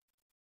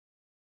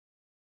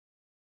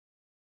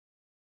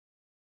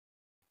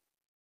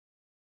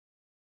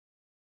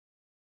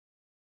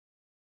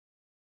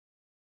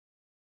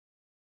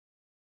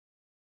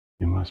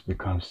 You must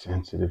become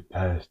sensitive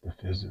past the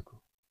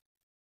physical.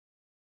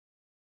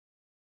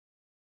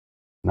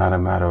 Not a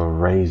matter of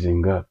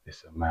raising up,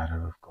 it's a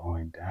matter of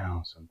going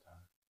down sometimes.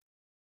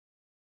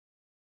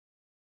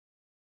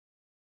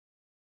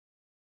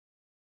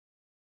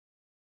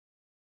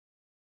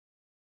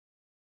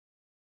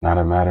 Not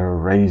a matter of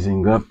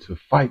raising up to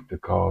fight the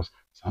cause.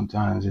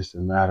 Sometimes it's a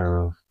matter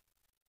of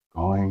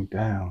going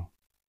down.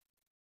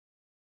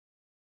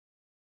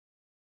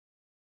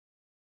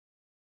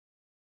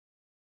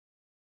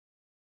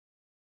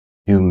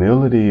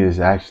 Humility is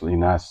actually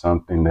not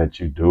something that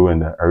you do in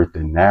the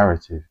earthen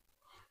narrative.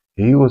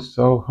 He was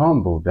so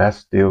humble, that's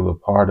still a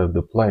part of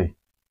the play.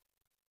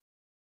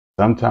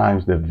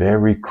 Sometimes the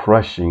very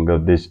crushing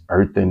of this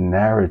earthen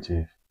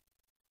narrative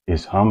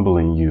is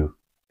humbling you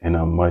in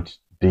a much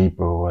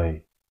deeper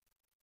way,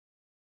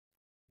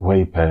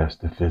 way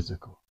past the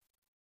physical.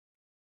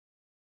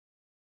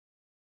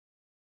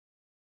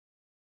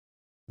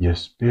 Your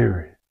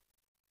spirit,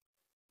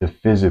 the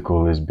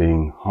physical, is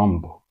being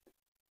humbled.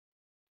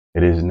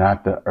 It is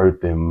not the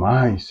earthen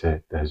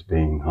mindset that's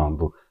being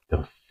humbled.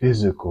 The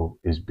physical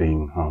is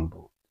being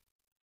humbled.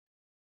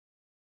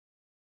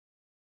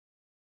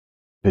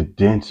 The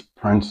dense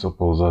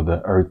principles of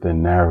the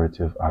earthen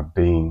narrative are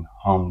being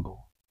humbled.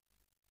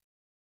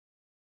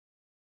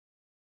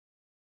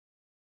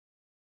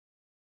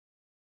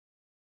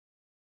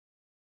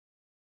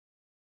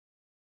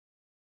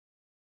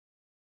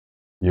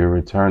 You're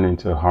returning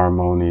to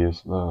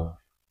harmonious love.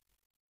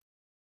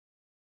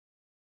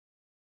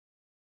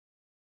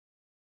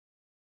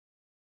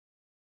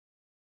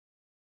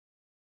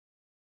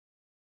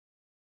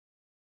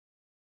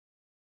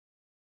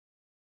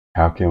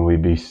 How can we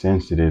be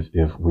sensitive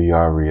if we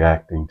are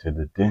reacting to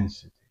the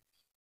density?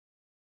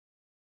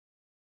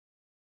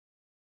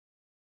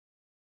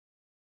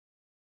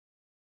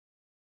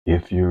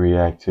 If you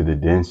react to the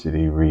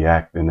density,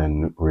 react in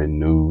a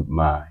renewed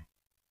mind.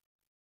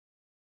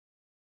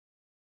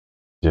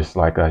 Just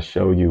like I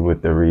show you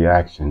with the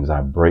reactions,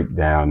 I break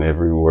down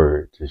every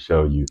word to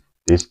show you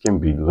this can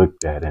be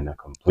looked at in a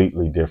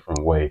completely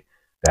different way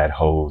that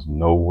holds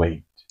no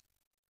weight.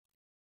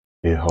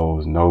 It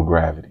holds no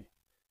gravity.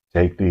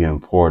 Take the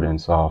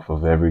importance off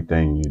of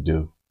everything you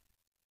do.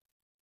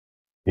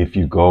 If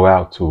you go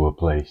out to a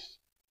place,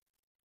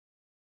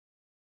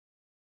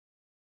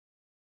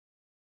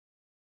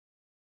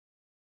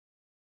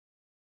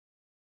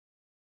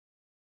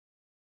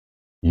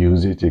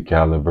 use it to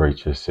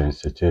calibrate your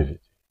sensitivity.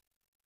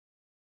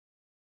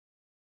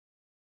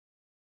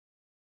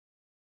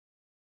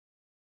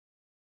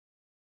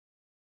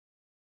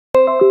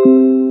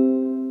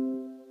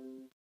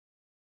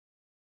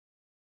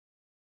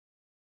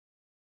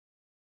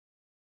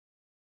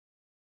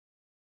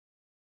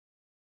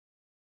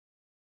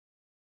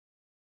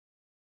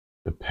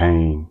 The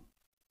pain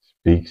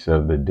speaks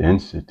of the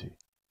density.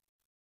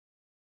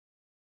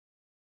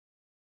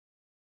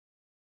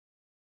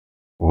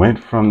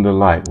 Went from the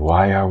light.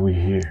 Why are we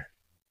here?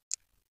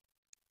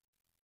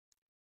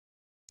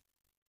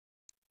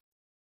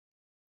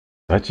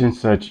 Such and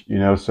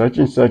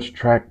such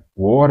tracked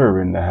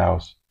water in the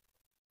house.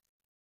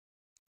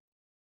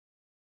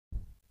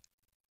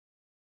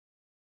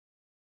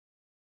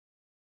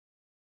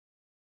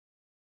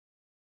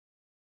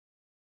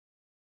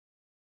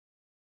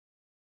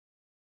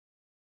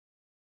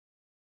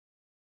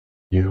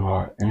 You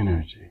are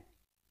energy.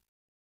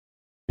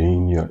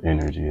 Being your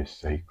energy is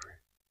sacred.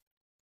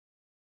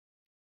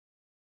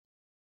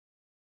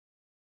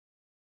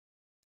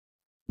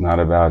 It's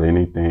not about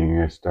anything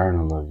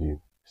external of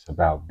you. It's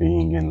about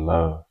being in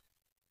love.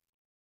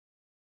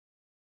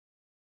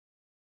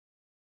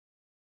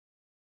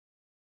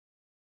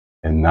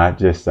 And not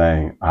just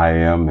saying, I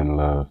am in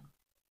love.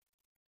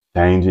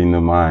 Changing the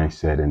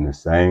mindset in the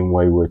same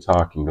way we're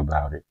talking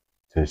about it,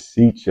 to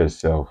seat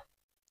yourself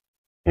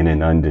in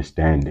an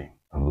understanding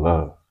of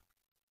love.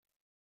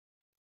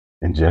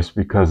 And just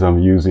because I'm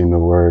using the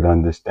word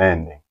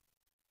understanding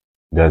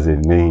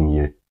doesn't mean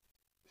you're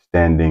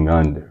standing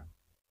under.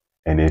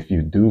 And if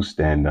you do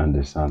stand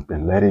under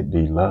something, let it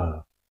be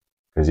love.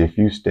 Because if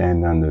you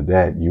stand under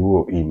that, you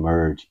will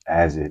emerge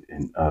as it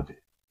and of it.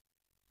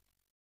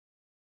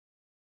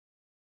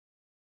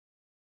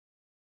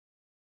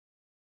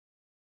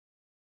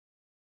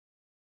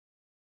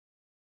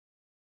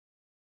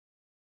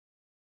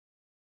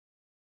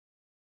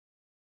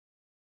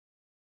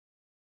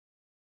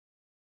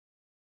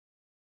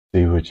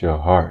 See, with your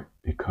heart,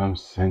 become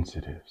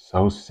sensitive,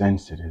 so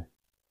sensitive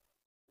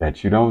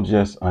that you don't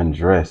just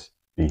undress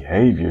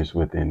behaviors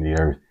within the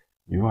earth,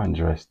 you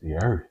undress the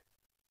earth.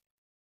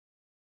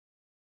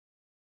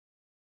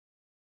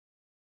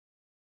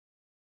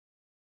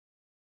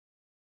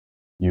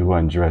 You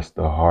undress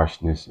the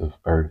harshness of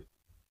earth,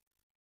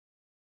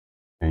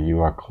 and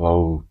you are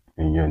clothed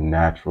in your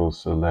natural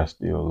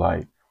celestial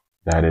light.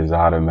 That is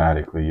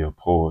automatically your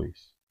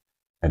poise.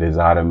 That is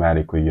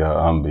automatically your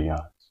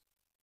ambiance.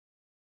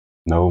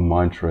 No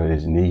mantra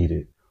is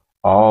needed.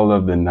 All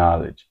of the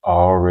knowledge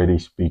already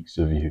speaks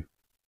of you.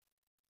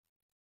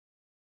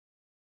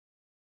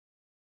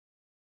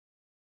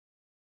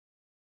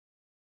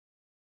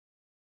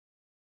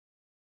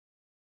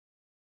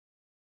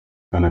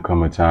 Gonna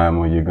come a time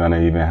when you're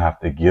gonna even have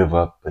to give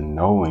up the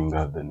knowing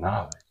of the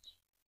knowledge.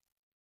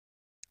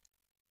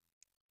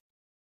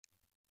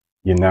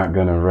 You're not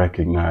gonna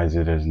recognize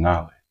it as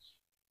knowledge.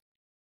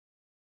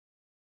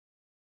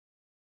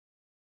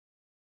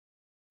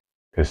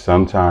 Because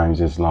sometimes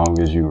as long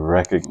as you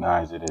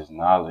recognize it as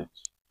knowledge,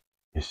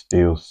 it's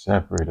still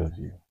separate of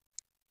you.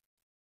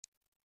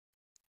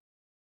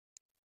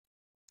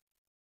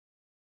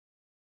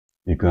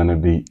 You're gonna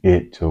be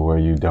it to where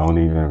you don't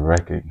even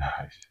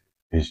recognize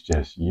it. It's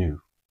just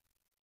you.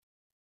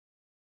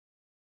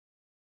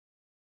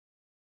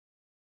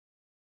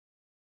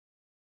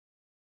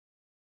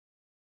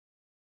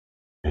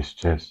 It's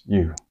just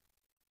you.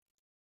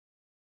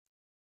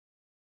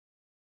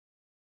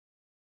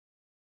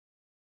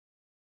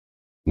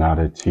 Not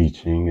a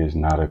teaching, it's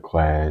not a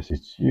class,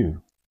 it's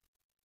you.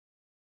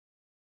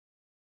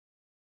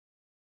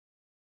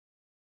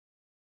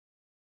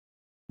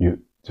 You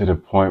to the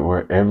point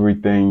where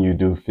everything you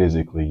do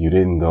physically, you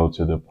didn't go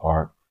to the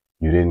park,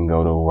 you didn't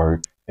go to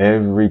work.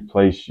 Every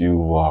place you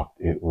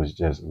walked, it was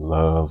just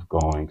love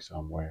going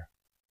somewhere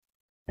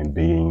and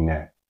being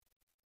that.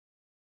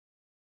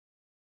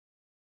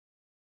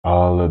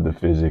 All of the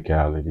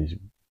physicalities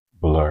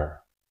blur.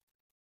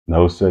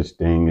 No such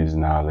thing as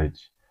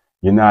knowledge.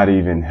 You're not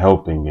even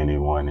helping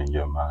anyone in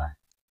your mind.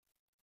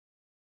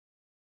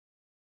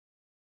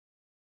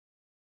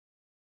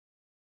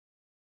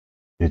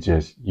 It's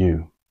just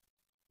you.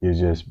 You're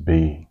just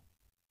being.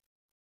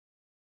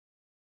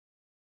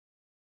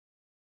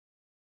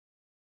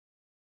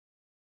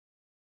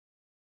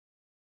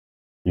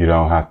 You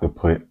don't have to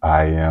put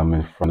I am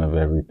in front of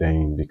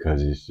everything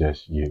because it's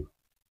just you.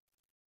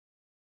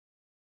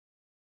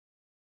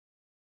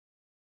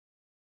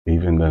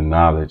 Even the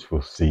knowledge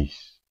will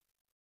cease.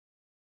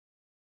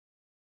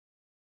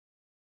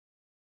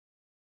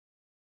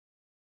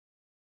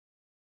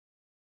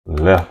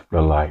 Left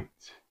the light.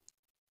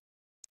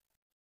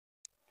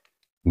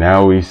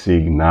 Now we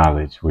seek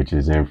knowledge, which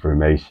is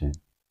information,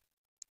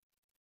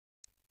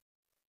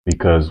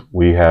 because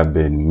we have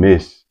been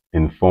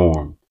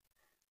misinformed,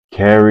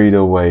 carried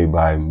away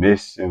by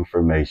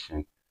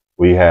misinformation.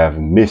 We have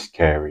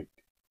miscarried.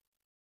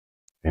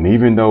 And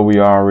even though we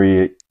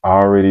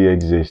already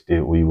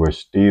existed, we were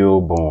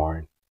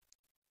stillborn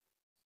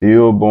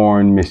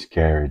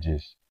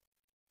miscarriages.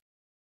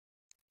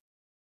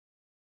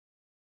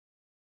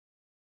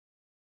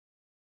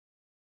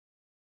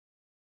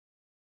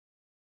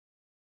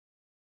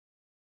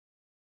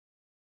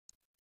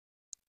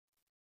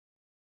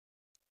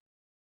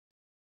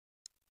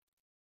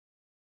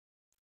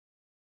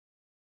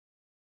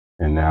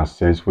 And now,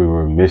 since we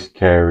were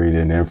miscarried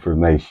in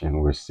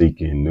information, we're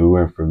seeking new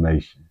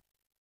information.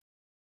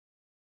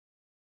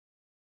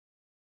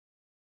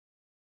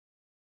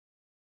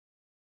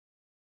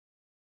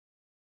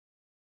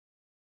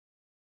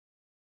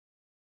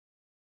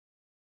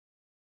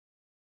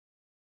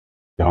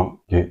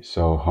 Don't get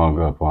so hung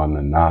up on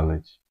the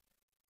knowledge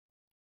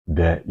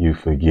that you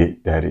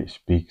forget that it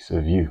speaks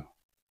of you.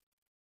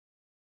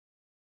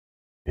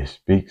 It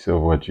speaks of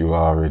what you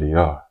already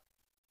are.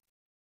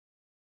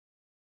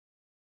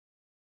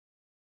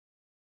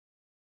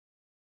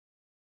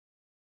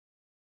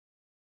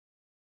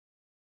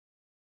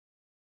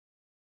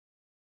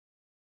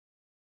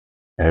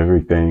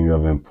 Everything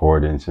of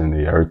importance in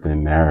the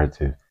earthen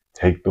narrative,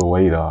 take the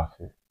weight off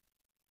it.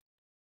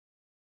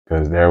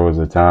 Because there was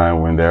a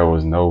time when there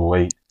was no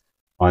weight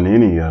on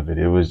any of it.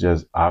 It was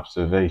just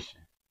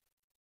observation.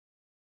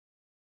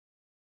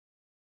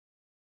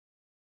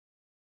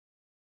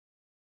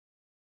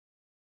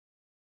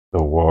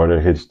 The water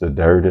hits the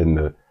dirt and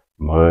the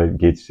mud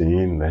gets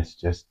in. Let's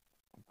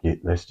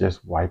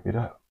just wipe it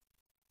up.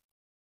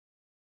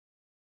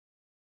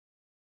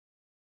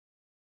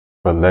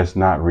 But let's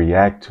not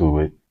react to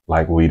it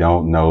like we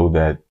don't know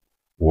that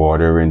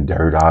water and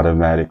dirt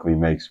automatically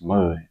makes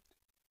mud.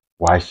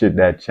 Why should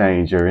that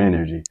change your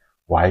energy?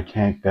 Why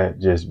can't that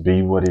just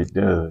be what it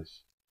does?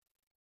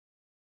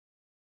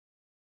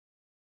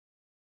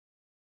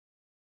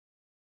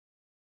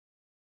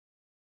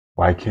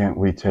 Why can't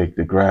we take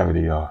the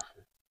gravity off?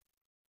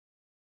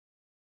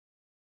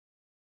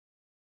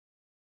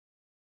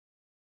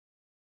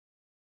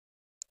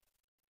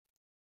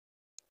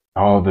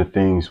 All the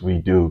things we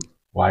do,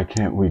 why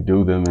can't we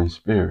do them in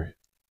spirit?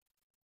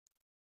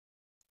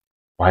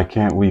 Why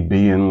can't we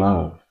be in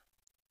love?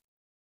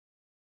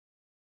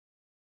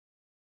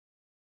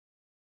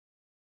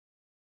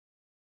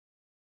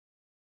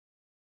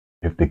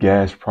 If the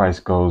gas price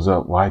goes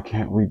up, why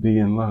can't we be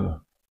in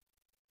love?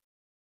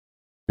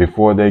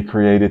 Before they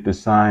created the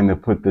sign to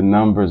put the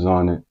numbers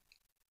on it,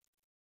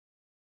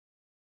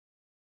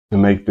 to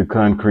make the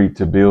concrete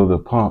to build a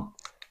pump,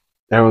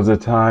 there was a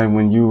time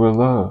when you were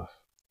love.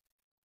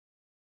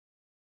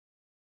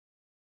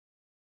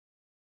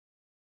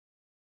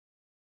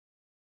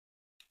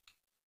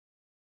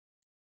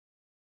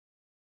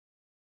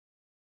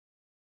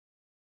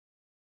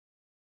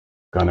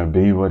 Gonna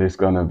be what it's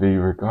gonna be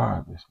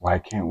regardless. Why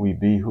can't we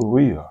be who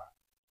we are?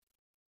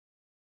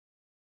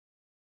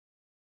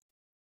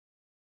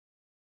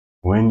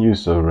 When you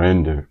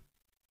surrender,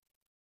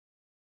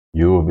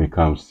 you will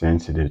become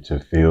sensitive to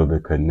feel the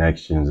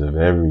connections of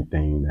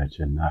everything that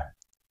you're not.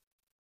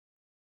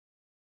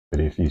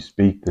 But if you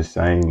speak the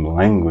same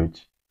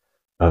language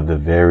of the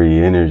very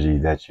energy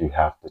that you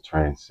have to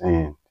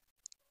transcend,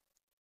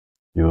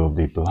 you will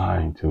be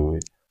blind to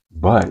it.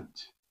 But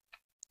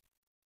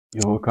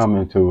you will come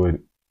into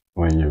it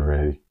when you're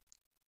ready.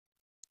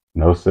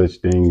 No such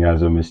thing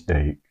as a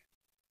mistake.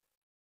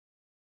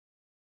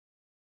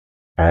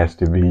 Has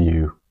to be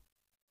you.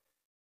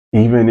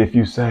 Even if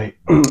you say,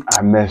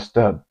 I messed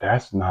up,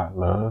 that's not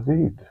love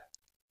either.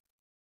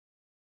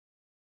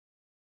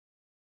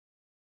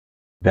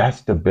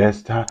 That's the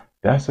best time.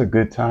 That's a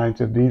good time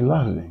to be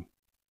loving.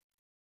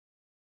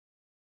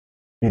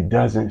 It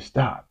doesn't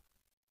stop.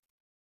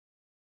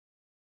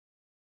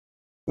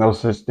 No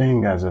such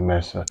thing as a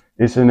mess up.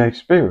 It's an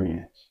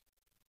experience.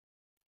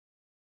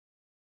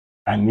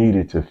 I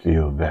needed to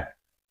feel that.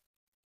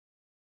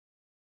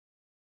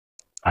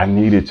 I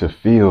needed to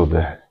feel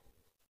that.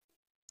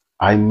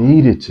 I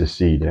needed to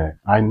see that.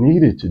 I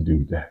needed to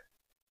do that.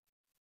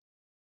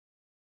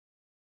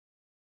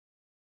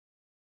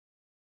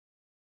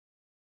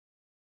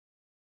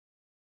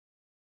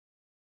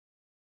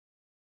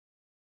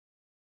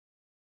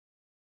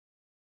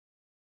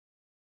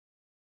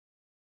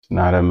 It's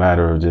not a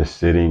matter of just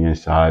sitting in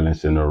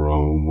silence in a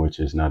room, which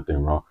is nothing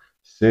wrong.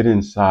 Sit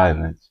in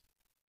silence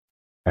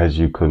as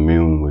you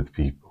commune with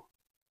people,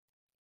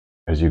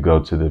 as you go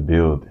to the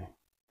building.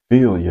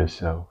 Feel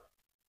yourself.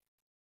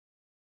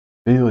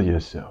 Feel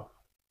yourself.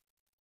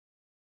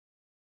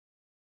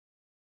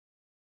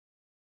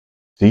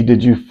 See,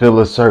 did you feel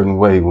a certain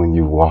way when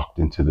you walked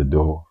into the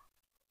door?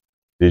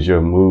 Did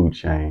your mood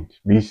change?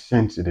 Be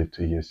sensitive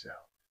to yourself.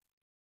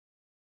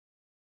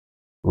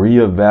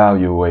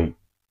 Reevaluate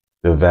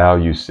the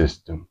value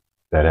system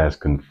that has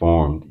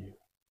conformed you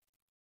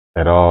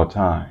at all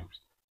times.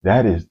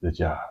 That is the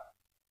job.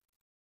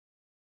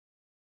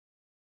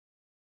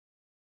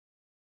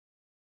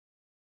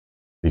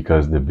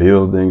 Because the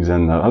buildings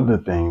and the other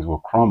things will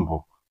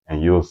crumble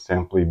and you'll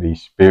simply be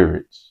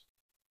spirits.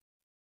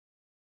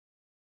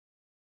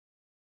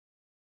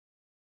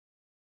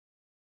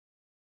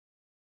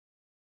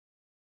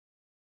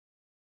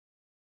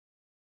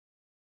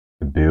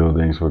 The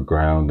buildings were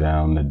ground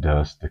down, the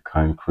dust, the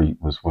concrete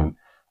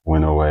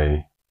went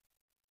away.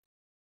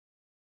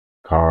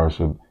 Cars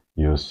will,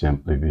 you'll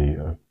simply be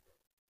a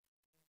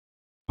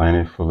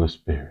planet full of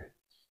spirits,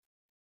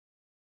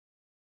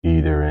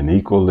 either in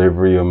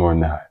equilibrium or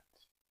not.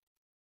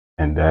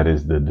 And that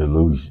is the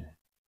delusion.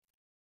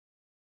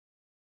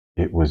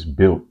 It was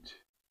built,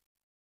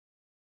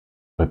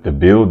 but the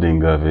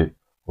building of it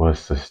was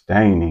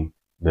sustaining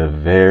the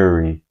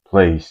very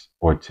place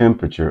or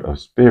temperature of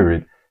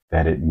spirit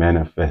that it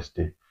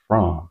manifested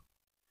from,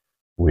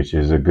 which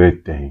is a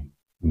good thing.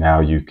 Now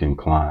you can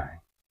climb.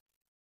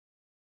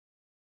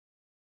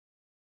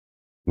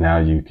 Now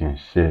you can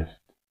shift.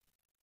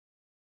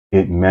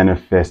 It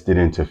manifested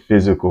into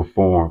physical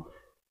form.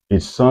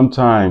 It's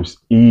sometimes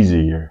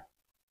easier.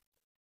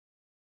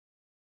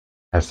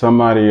 Has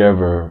somebody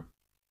ever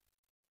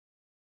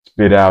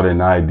spit out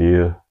an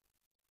idea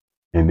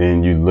and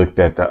then you looked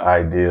at the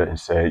idea and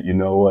said, you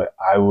know what?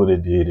 I would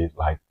have did it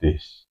like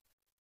this.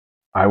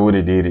 I would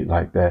have did it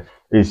like that.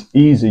 It's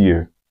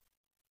easier.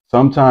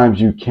 Sometimes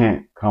you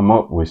can't come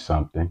up with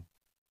something.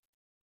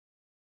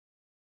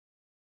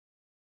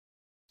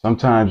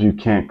 Sometimes you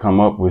can't come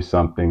up with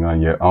something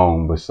on your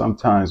own, but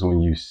sometimes when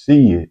you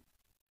see it,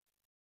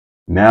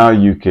 now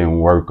you can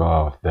work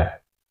off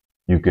that.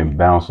 You can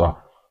bounce off.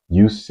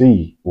 You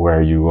see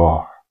where you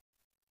are.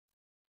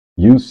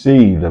 You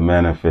see the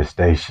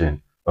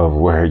manifestation of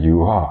where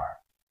you are.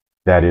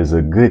 That is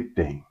a good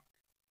thing.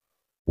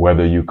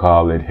 Whether you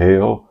call it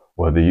hell,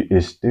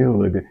 it's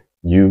still a good,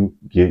 you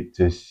get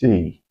to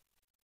see.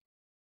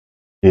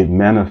 It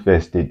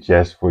manifested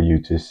just for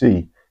you to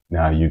see.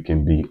 Now you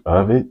can be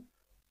of it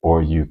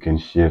or you can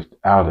shift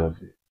out of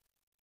it.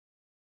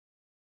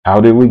 How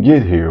did we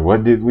get here?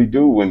 What did we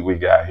do when we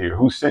got here?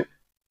 Who sent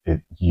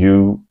it?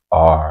 You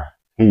are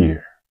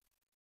here.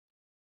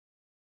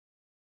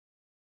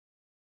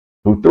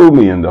 Who threw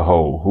me in the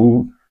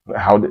hole?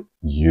 How did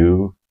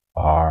you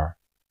are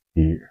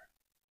here?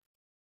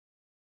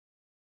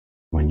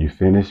 When you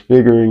finish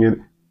figuring it,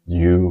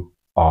 you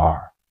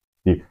are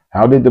here.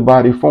 How did the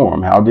body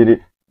form? How did it?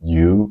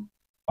 You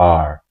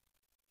are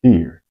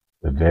here.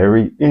 The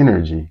very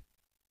energy.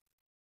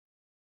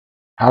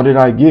 How did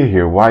I get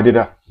here? Why did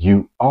I?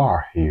 You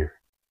are here.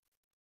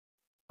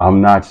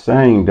 I'm not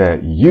saying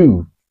that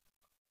you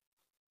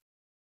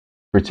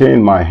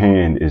pretend my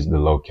hand is the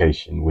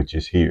location, which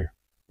is here,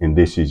 and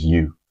this is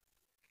you,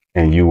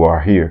 and you are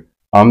here.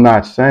 I'm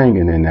not saying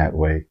it in that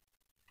way.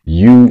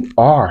 You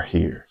are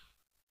here.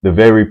 The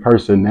very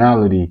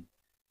personality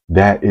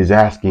that is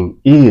asking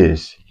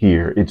is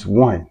here. It's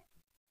one.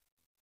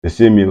 The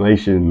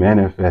simulation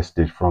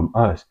manifested from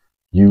us.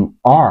 You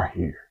are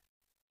here.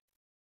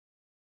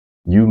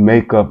 You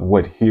make up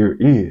what here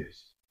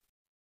is.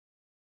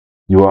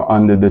 You are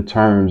under the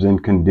terms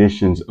and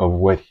conditions of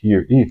what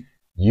here is.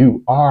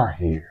 You are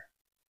here.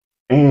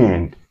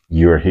 And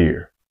you're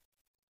here.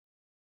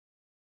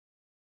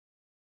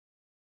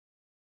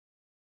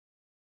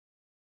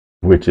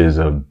 Which is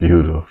a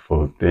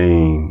beautiful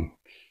thing.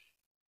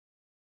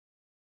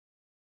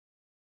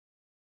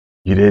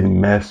 You didn't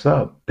mess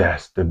up.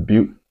 That's the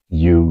beauty.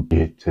 You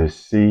get to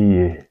see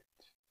it.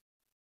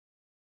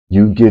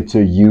 You get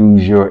to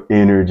use your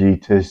energy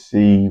to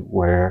see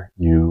where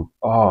you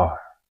are.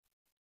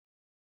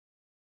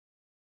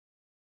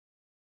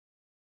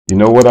 You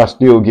know what? I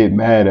still get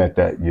mad at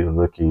that. You're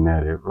looking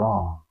at it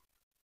wrong.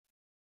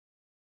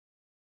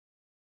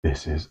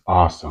 This is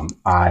awesome.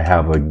 I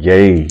have a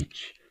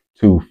gauge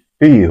to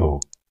feel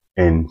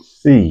and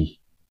see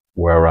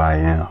where I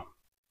am.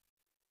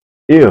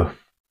 If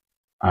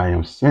I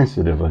am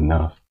sensitive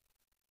enough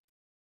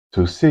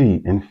to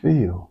see and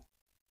feel.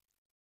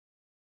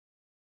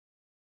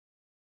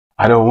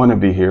 I don't want to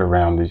be here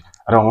around this.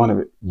 I don't want to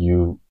be.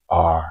 You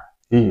are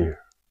here.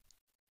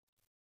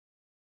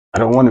 I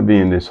don't want to be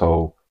in this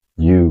hole.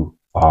 You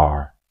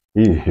are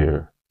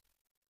here.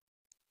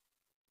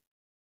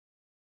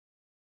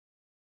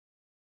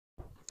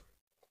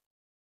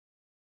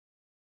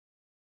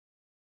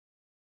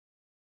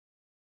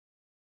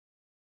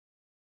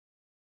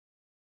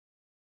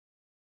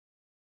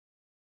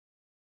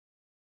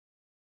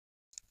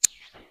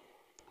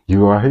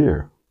 You are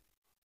here.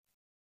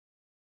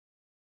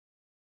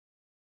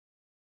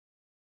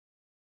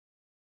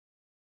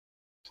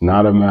 It's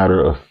not a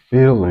matter of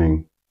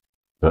feeling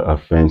the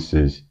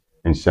offenses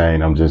and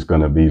saying, I'm just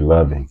going to be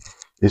loving.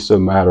 It's a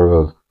matter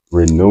of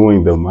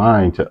renewing the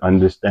mind to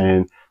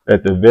understand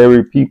that the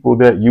very people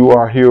that you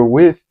are here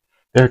with,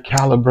 they're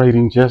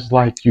calibrating just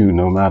like you,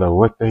 no matter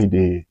what they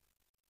did.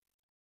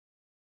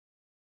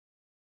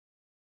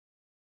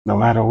 No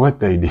matter what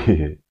they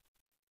did.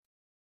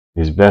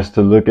 It's best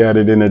to look at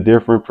it in a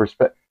different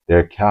perspective.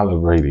 They're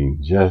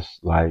calibrating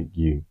just like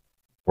you.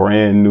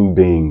 Brand new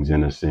beings,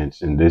 in a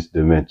sense, in this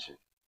dimension.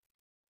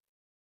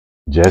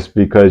 Just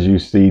because you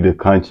see the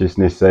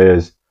consciousness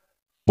says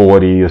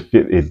 40 or 50,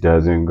 it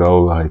doesn't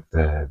go like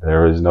that.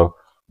 There is no,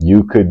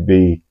 you could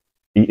be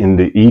in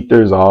the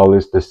ethers, all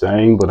is the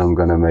same, but I'm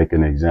going to make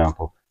an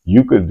example.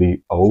 You could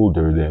be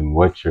older than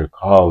what you're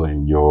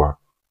calling your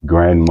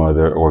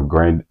grandmother or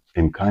grand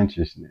in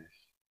consciousness.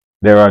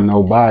 There are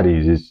no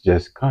bodies. It's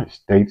just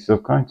states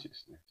of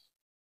consciousness.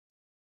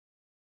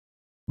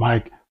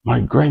 My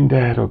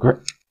granddad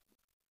or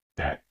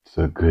that's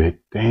a good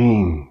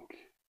thing.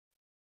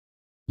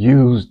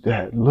 Use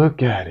that.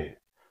 Look at it.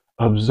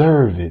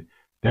 Observe it.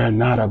 They're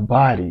not a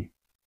body.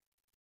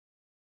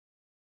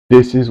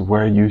 This is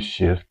where you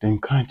shift in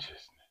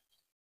consciousness.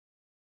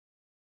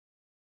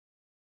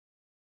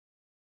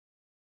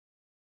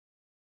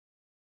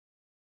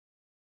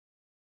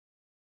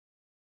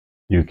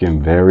 You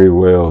can very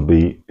well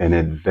be an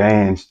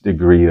advanced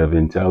degree of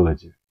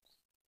intelligence.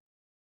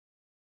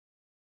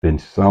 than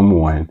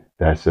someone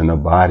that's in a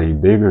body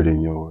bigger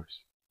than yours.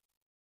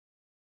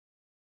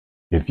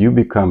 If you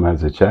become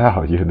as a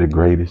child, you're the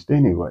greatest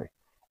anyway.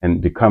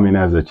 And becoming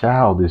as a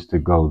child is to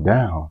go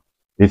down.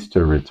 It's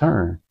to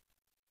return.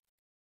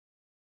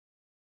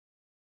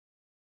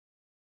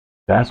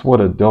 That's what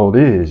adult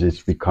is.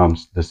 It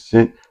becomes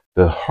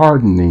the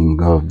hardening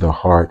of the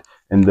heart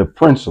and the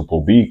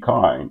principle. Be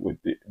kind with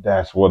it.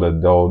 That's what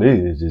adult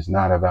is. It's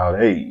not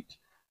about age.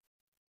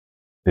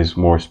 It's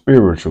more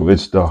spiritual.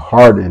 It's the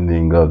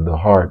hardening of the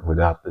heart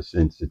without the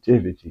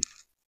sensitivity.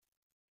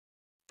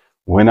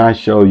 When I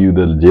show you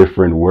the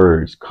different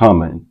words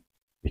coming,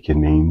 it can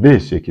mean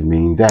this, it can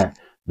mean that.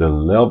 The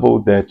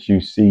level that you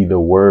see the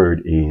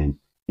word in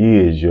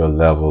is your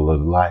level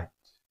of light.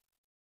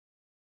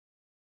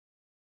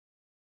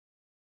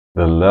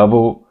 The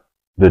level,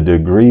 the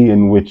degree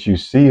in which you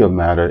see a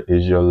matter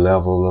is your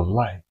level of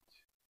light.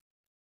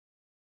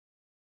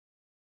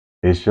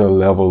 It's your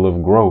level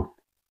of growth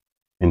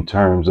in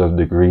terms of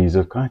degrees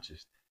of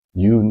consciousness.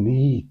 You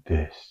need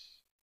this.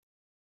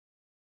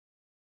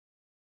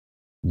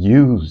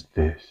 Use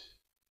this.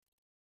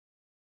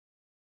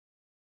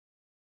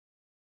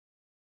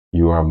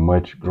 You are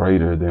much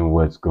greater than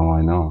what's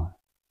going on.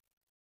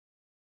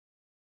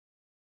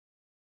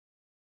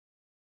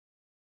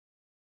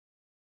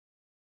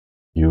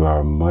 You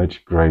are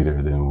much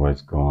greater than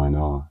what's going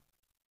on.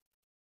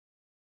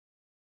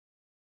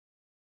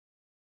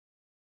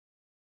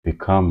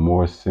 Become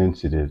more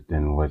sensitive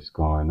than what's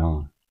going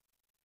on.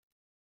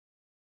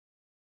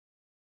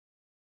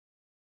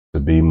 To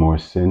be more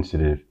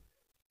sensitive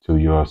to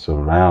your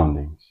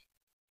surroundings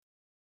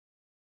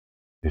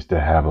is to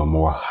have a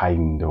more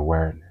heightened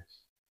awareness.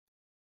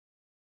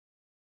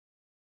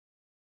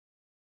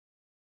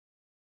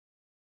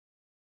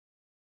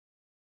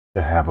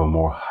 To have a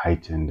more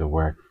heightened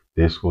awareness.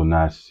 This will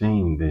not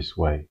seem this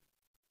way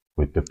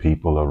with the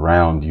people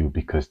around you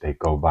because they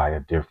go by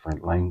a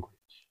different language.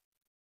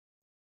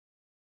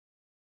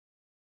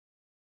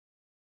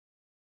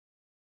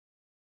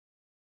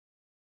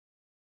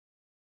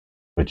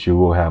 But you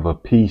will have a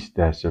peace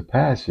that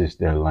surpasses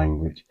their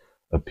language,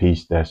 a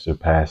peace that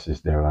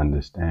surpasses their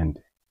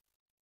understanding.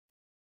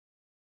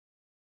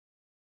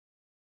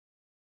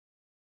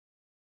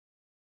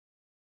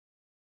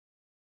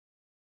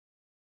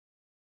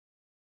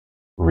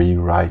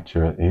 Rewrite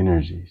your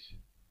energies.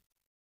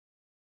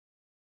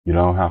 You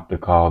don't have to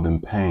call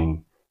them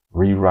pain.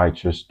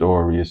 Rewrite your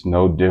story. It's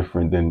no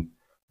different than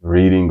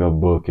reading a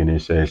book and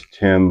it says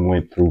Tim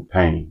went through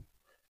pain.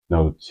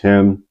 No,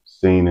 Tim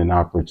seen an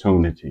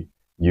opportunity.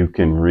 You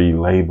can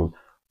relabel.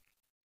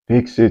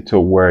 Fix it to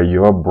where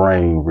your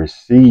brain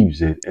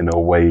receives it in a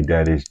way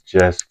that is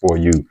just for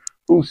you.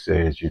 Who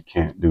says you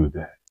can't do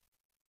that?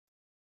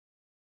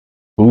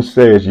 Who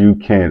says you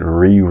can't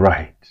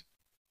rewrite?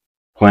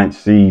 Plant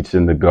seeds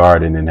in the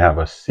garden and have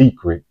a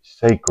secret,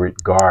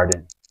 sacred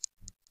garden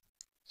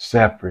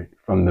separate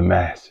from the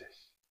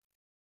masses.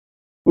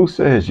 Who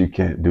says you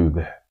can't do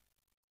that?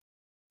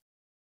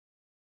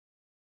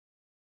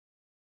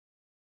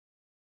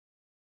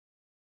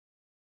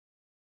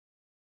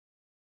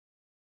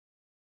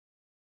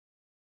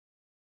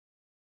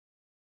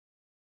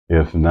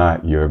 If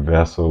not, your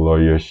vessel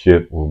or your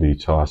ship will be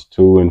tossed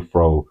to and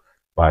fro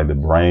by the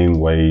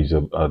brain waves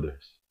of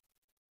others.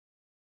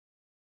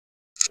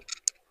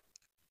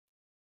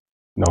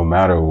 No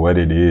matter what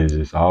it is,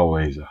 it's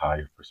always a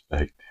higher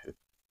perspective.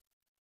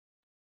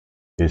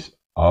 It's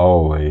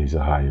always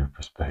a higher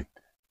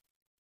perspective.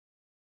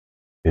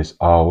 It's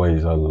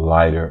always a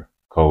lighter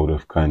code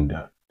of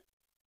conduct.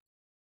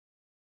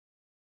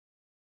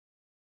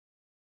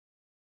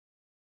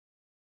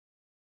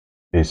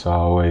 It's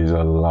always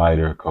a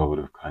lighter code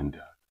of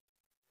conduct.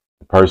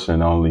 The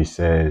person only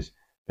says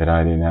that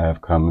I didn't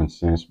have common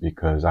sense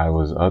because I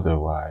was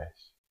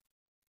otherwise.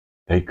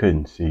 They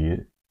couldn't see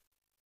it.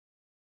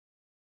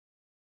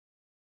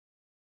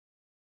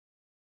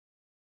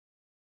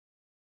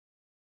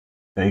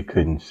 They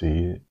couldn't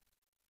see it.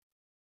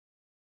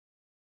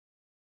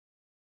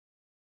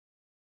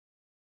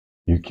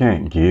 You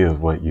can't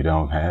give what you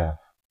don't have.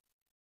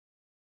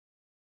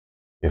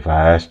 If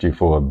I asked you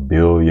for $1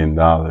 billion,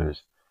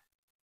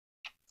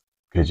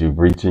 could you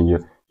reach in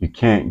you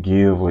can't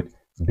give what,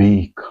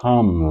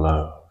 become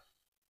love.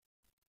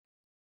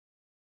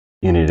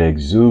 And it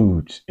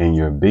exudes in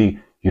your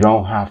being. You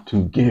don't have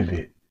to give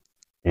it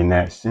in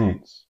that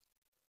sense.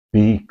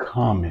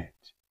 Become it.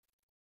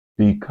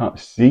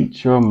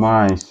 Seat your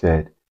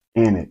mindset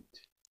in it.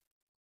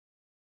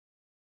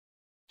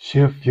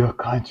 Shift your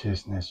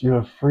consciousness.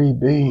 You're a free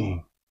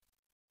being.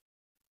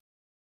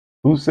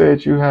 Who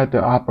said you had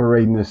to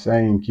operate in the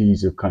same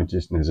keys of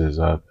consciousness as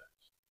others?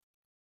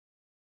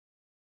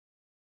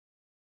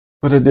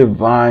 Put a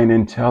divine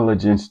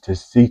intelligence to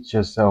seat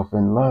yourself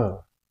in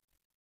love,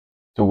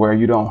 to where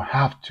you don't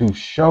have to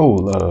show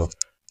love.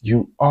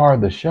 You are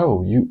the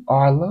show. You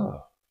are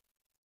love.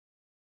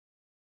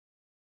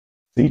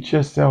 Seat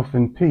yourself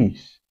in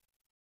peace.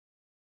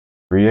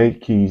 Create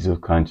keys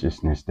of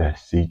consciousness that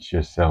seat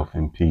yourself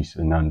in peace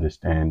and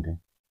understanding.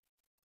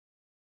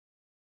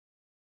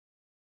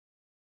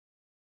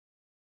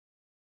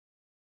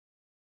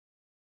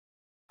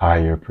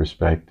 higher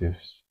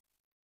perspectives.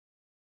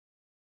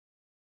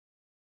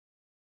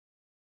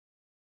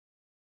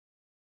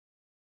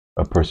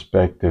 A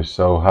perspective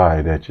so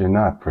high that you're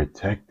not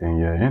protecting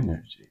your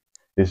energy.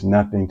 There's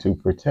nothing to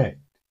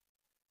protect.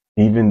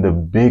 Even the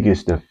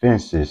biggest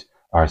offenses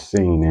are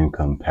seen in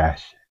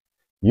compassion.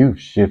 You've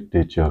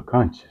shifted your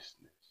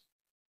consciousness.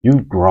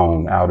 You've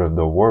grown out of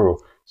the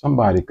world.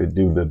 Somebody could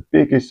do the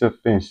biggest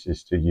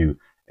offenses to you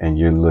and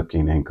you're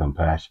looking in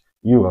compassion.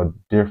 You are a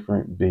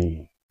different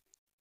being.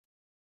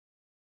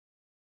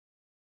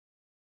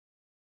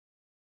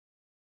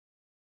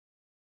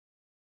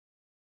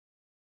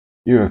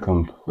 You're a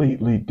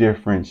completely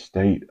different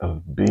state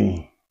of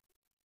being.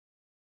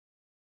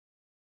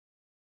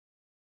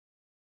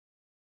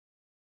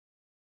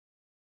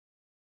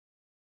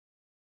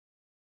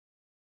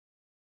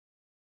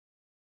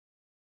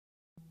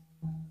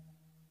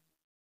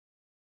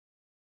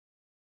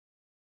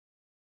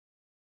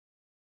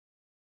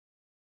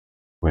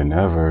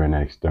 Whenever an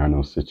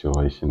external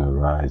situation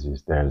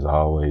arises, there's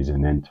always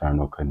an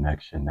internal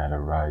connection that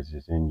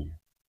arises in you.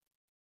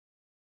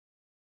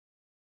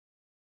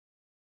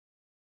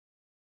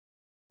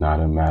 Not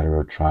a matter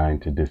of trying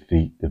to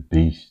defeat the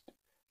beast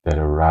that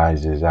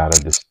arises out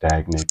of the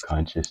stagnant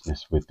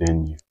consciousness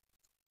within you.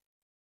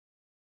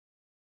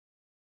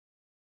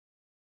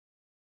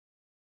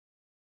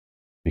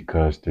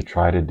 Because to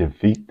try to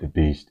defeat the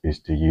beast is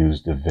to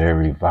use the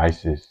very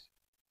vices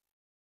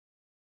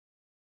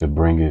to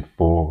bring it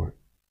forward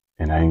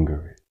and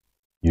anger it.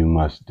 You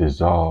must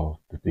dissolve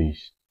the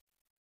beast.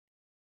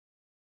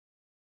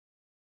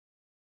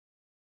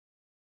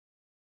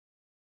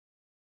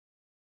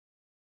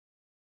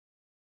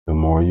 The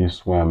more you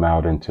swim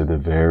out into the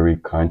very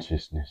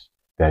consciousness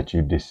that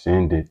you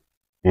descended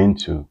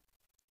into,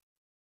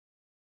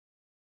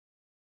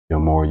 the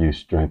more you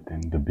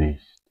strengthen the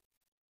beast.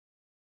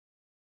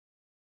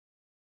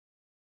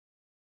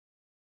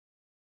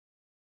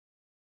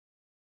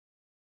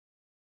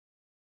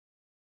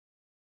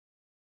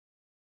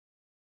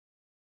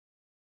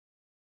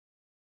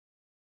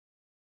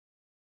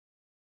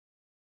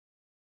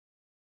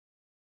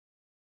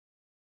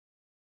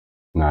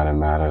 Not a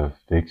matter of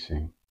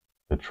fixing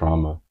the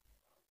trauma.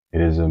 It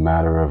is a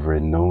matter of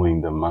renewing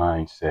the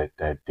mindset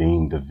that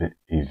deemed the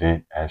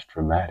event as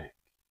traumatic.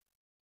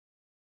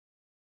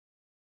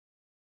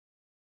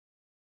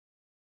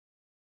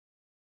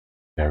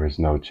 There is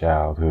no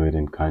childhood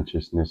in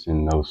consciousness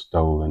and no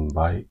stolen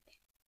bike.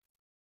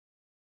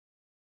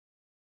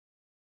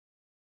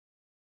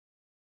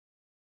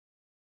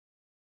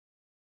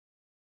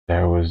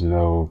 There was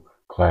no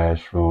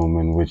classroom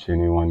in which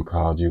anyone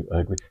called you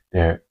ugly.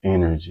 Their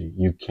energy,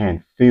 you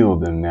can't feel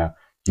them now.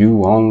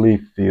 You only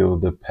feel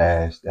the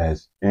past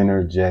as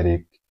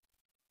energetic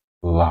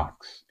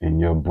locks in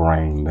your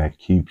brain that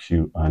keeps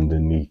you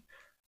underneath.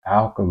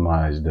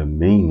 Alchemize the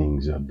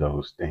meanings of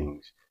those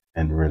things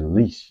and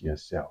release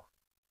yourself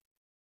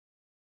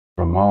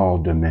from all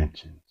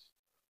dimensions.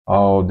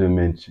 All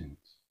dimensions.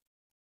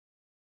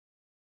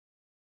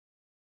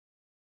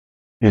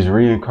 Is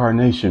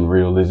reincarnation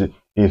real? Is it?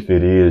 If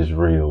it is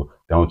real,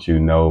 don't you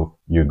know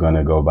you're going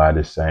to go by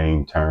the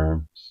same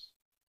terms?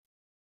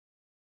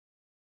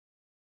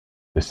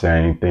 The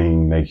same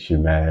thing makes you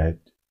mad.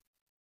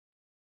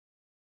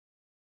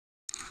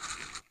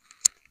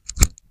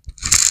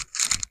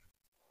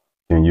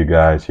 Can you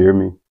guys hear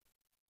me?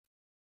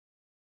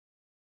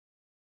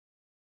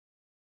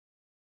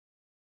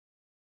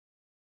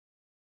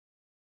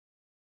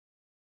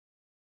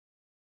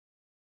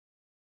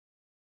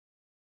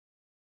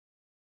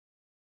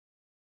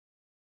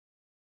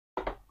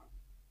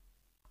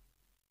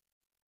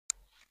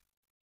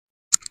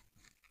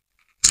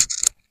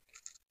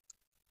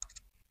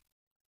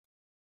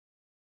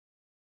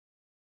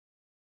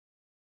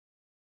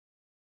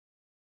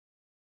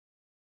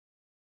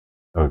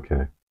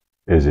 Okay.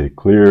 Is it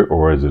clear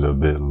or is it a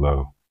bit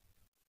low?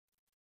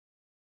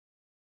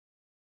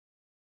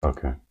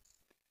 Okay.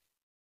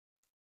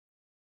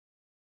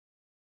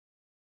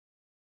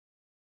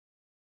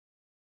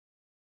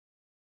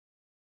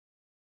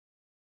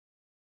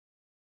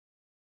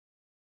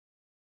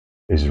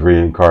 Is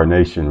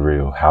reincarnation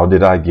real? How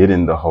did I get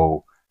in the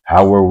hole?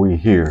 How were we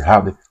here?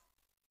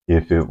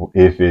 If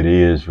it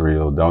is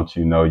real, don't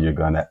you know you're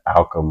gonna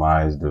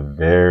alchemize the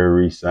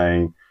very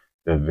same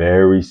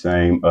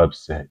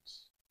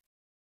upsets,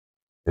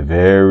 the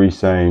very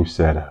same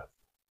setup.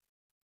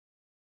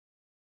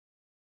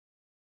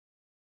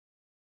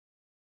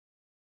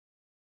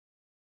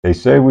 They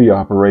say we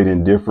operate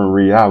in different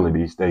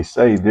realities. They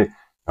say that,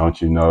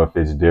 don't you know if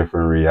it's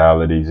different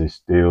realities, it's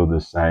still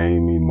the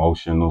same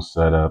emotional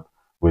setup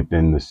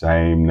within the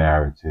same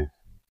narrative.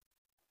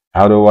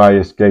 How do I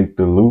escape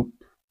the loop?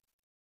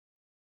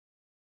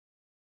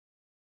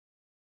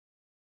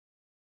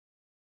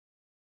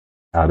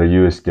 How do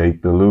you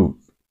escape the loop?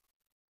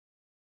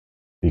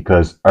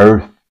 Because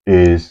earth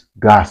is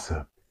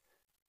gossip.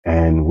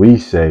 And we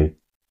say,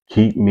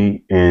 keep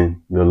me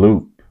in the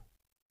loop.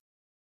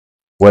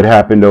 What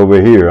happened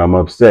over here? I'm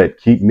upset.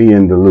 Keep me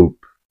in the loop.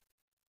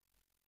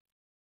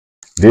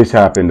 This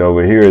happened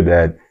over here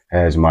that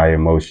has my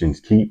emotions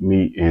keep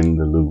me in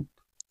the loop.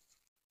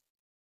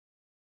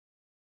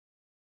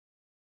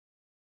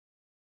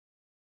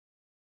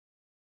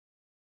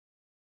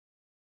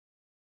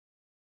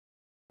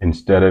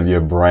 Instead of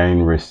your brain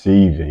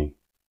receiving,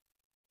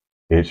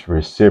 it's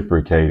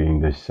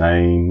reciprocating the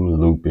same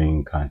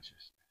looping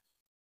consciousness.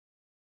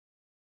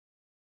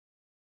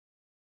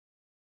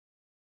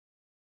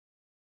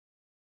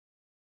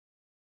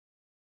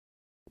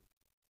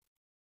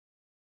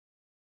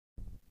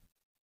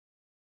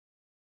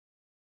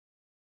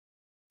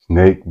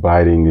 Snake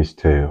biting his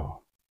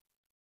tail.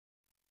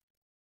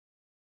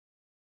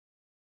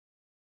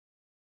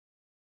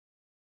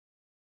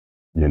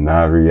 You're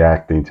not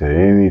reacting to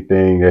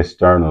anything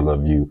external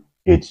of you.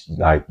 It's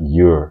like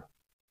you're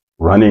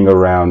running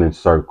around in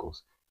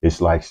circles.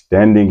 It's like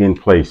standing in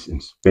place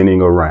and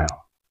spinning around.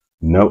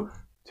 No,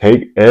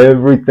 take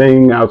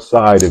everything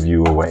outside of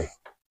you away.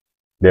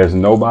 There's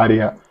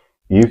nobody out.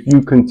 If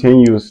you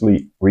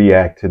continuously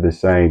react to the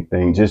same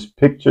thing, just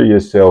picture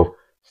yourself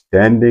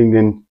standing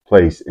in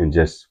place and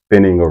just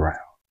spinning around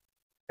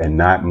and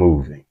not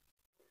moving.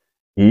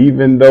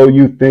 Even though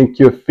you think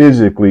you're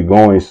physically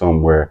going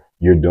somewhere,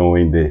 you're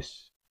doing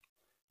this.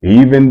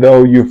 Even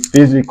though you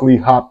physically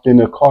hopped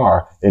in a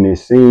car and it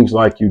seems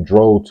like you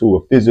drove to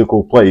a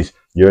physical place,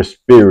 your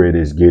spirit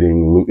is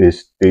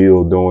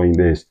still doing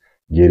this,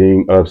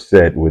 getting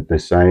upset with the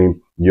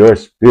same. Your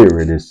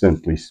spirit is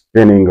simply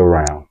spinning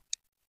around.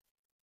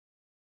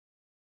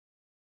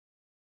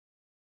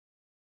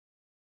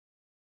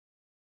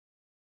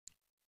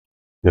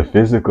 The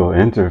physical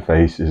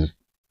interface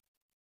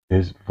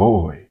is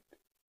void.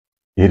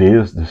 It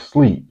is the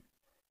sleep.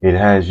 It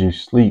has you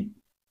sleep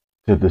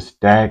to the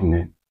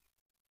stagnant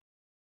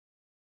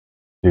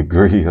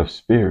degree of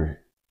spirit.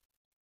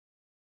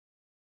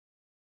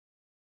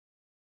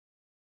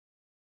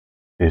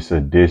 It's a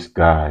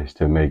disguise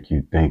to make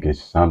you think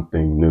it's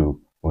something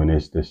new when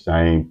it's the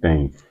same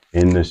thing.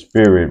 In the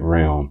spirit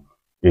realm,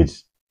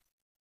 it's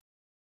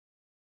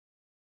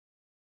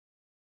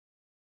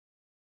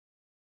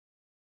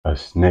a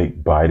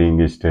snake biting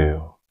its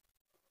tail.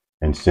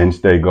 And since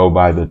they go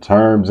by the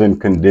terms and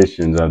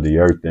conditions of the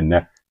earth, and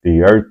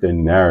the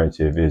earthen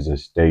narrative is a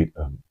state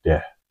of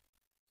death,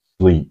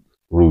 sleep,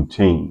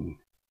 routine.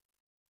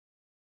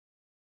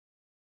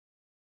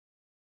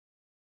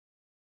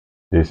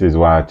 This is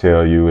why I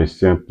tell you it's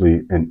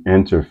simply an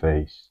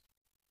interface.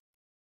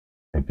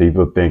 And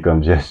people think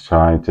I'm just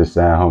trying to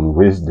sound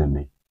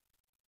wisdomy.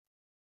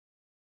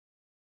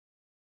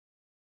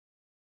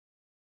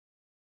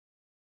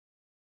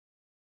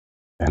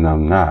 And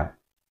I'm not.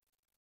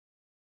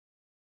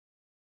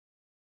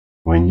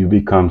 When you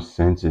become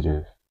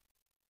sensitive,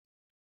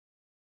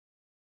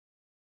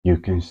 you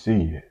can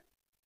see it.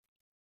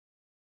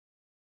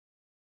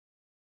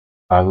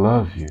 I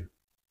love you.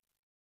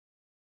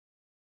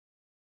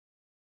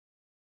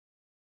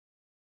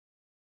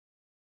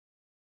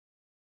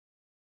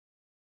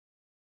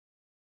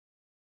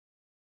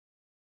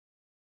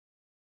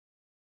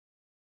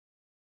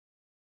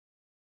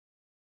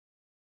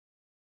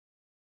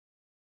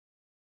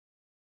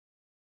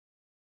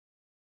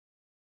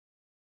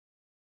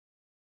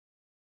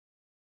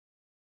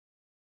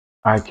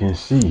 I can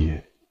see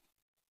it.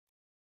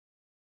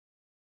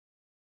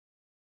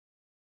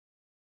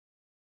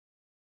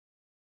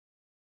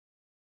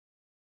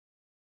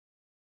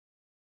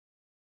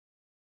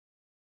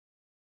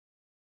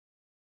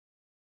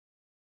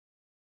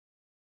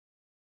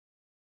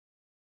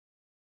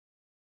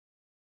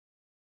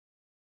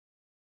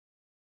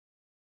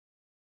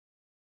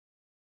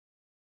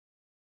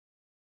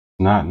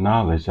 Not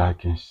knowledge, I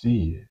can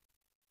see it.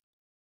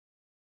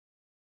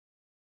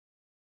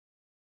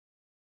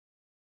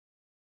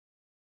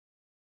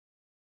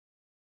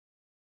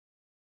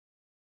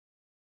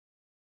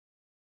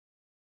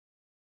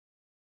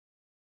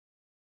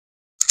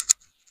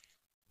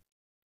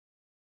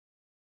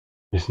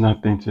 It's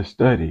nothing to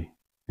study.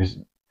 It's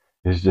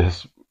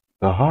just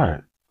the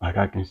heart. Like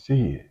I can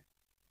see it.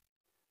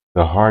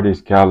 The heart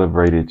is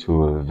calibrated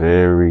to a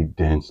very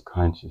dense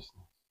consciousness.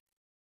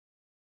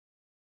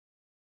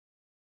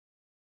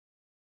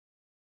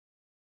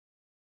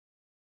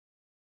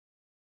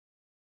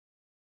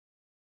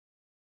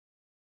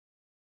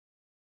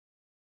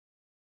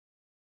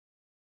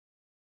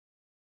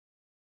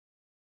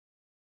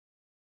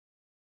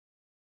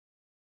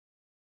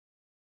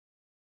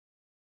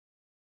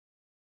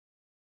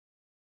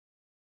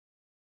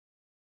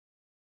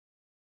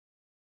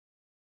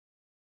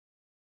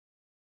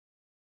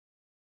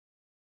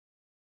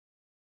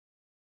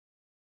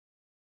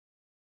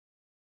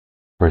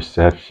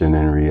 Perception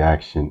and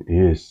reaction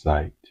is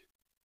sight.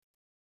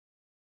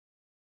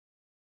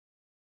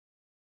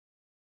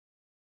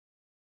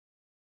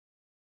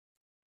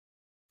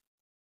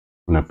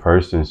 When a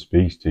person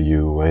speaks to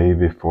you way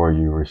before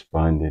you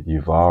responded,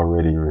 you've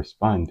already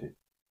responded,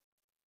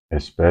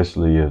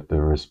 especially if the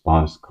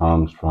response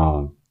comes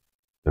from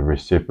the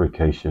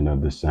reciprocation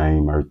of the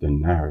same earthen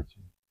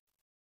narrative.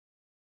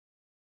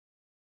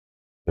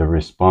 The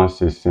response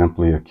is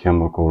simply a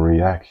chemical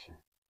reaction.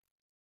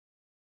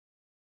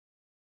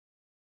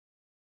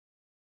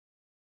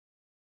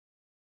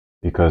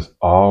 because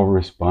all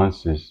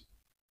responses,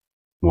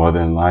 more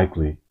than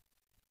likely,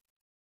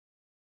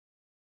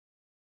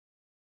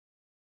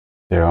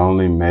 they're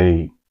only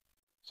made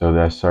so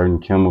that certain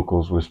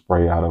chemicals will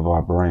spray out of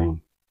our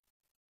brain.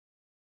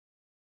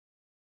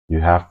 You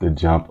have to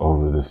jump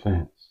over the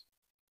fence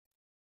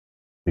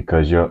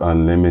because your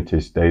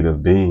unlimited state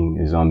of being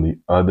is on the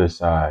other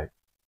side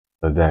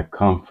of that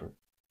comfort.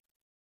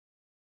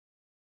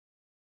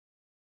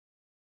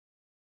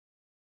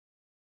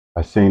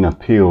 I seen a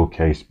pill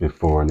case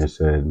before and it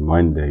said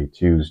Monday,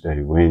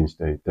 Tuesday,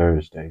 Wednesday,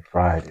 Thursday,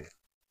 Friday.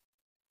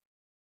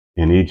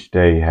 And each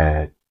day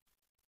had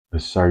a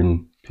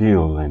certain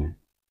pill in it.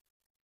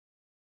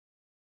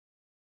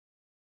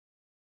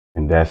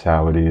 And that's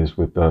how it is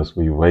with us.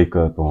 We wake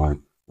up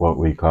on what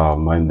we call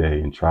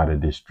Monday and try to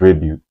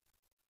distribute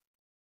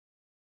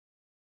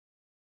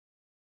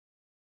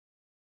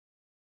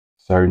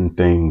certain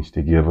things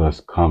to give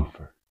us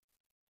comfort.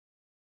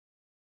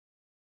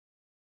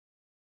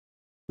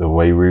 The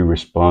way we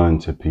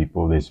respond to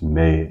people is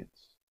meds.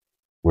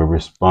 We're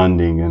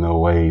responding in a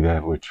way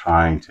that we're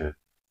trying to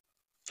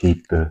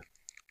keep the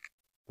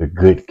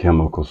good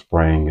chemical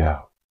spraying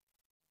out.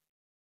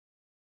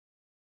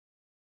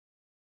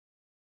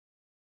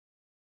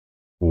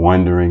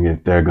 Wondering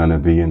if they're going to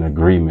be in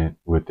agreement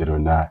with it or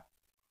not.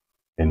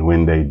 And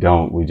when they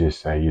don't, we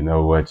just say, you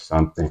know what,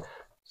 something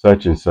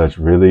such and such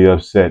really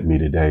upset me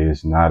today.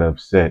 It's not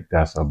upset.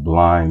 That's a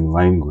blind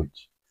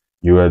language.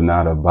 You are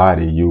not a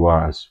body. You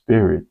are a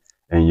spirit.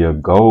 And your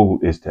goal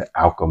is to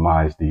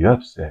alchemize the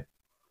upset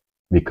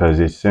because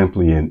it's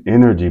simply an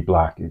energy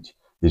blockage.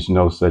 There's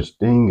no such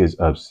thing as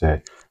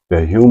upset.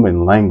 The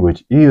human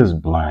language is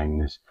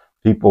blindness.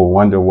 People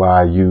wonder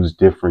why I use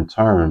different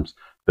terms.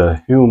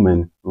 The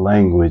human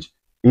language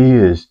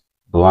is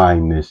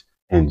blindness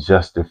and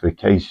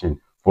justification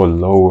for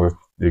lower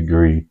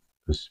degree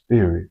of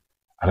spirit.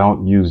 I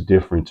don't use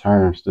different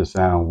terms to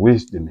sound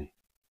wisdomy.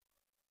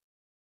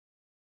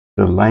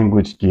 The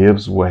language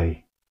gives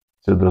way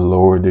to the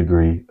lower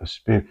degree of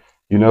spirit.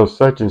 You know,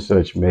 such and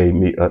such made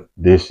me up.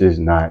 This is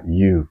not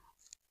you.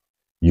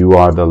 You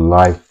are the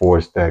life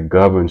force that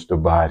governs the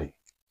body.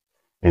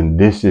 And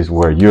this is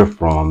where you're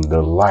from,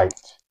 the light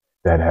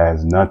that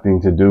has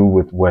nothing to do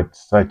with what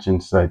such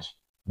and such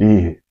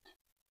did.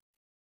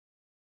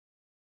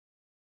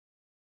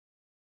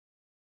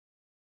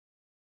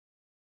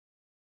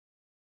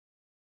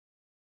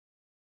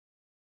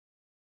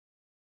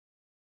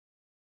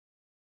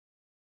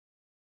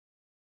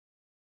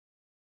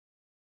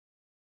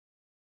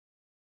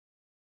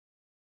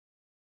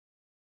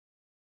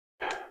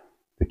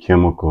 The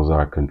chemicals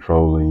are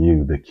controlling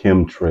you. The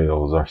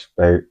chemtrails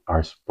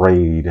are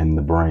sprayed in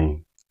the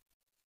brain.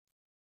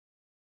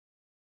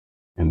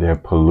 And they're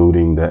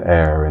polluting the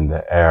air, and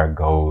the air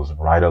goes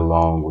right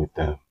along with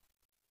them.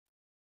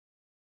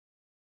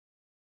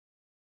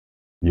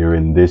 You're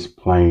in this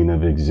plane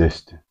of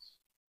existence,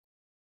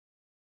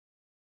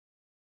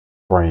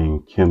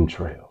 spraying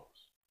chemtrails,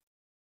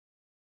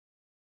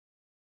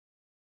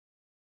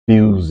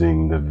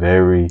 fusing the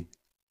very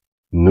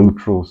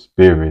neutral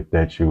spirit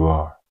that you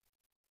are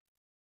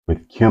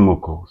with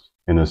chemicals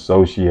in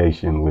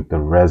association with the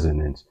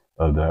resonance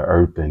of the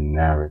earthen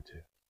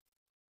narrative.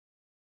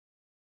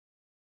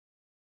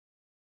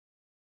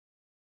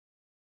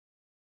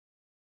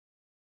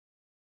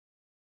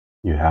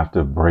 You have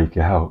to break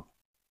out.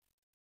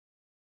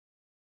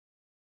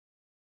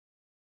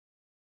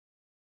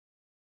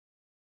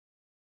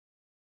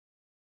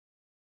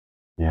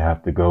 You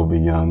have to go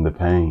beyond the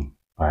pain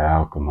by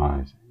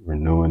alchemizing,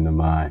 renewing the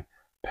mind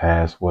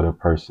past what a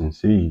person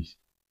sees,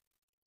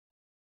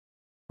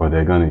 or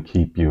they're going to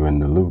keep you in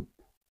the loop.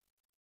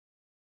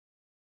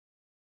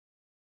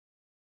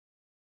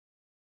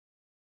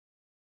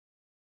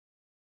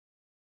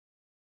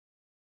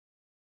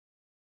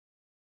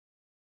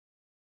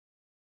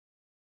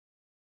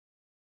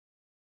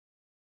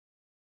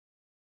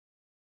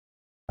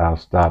 I'll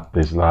stop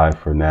this live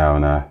for now,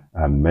 and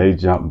I may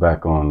jump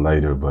back on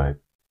later, but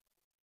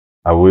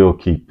I will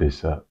keep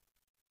this up.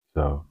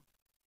 So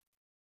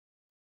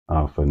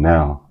for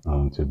now,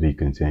 to be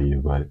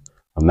continued, but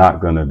I'm not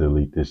going to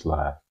delete this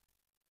live,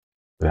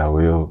 but I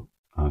will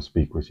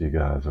speak with you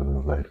guys a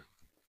little later.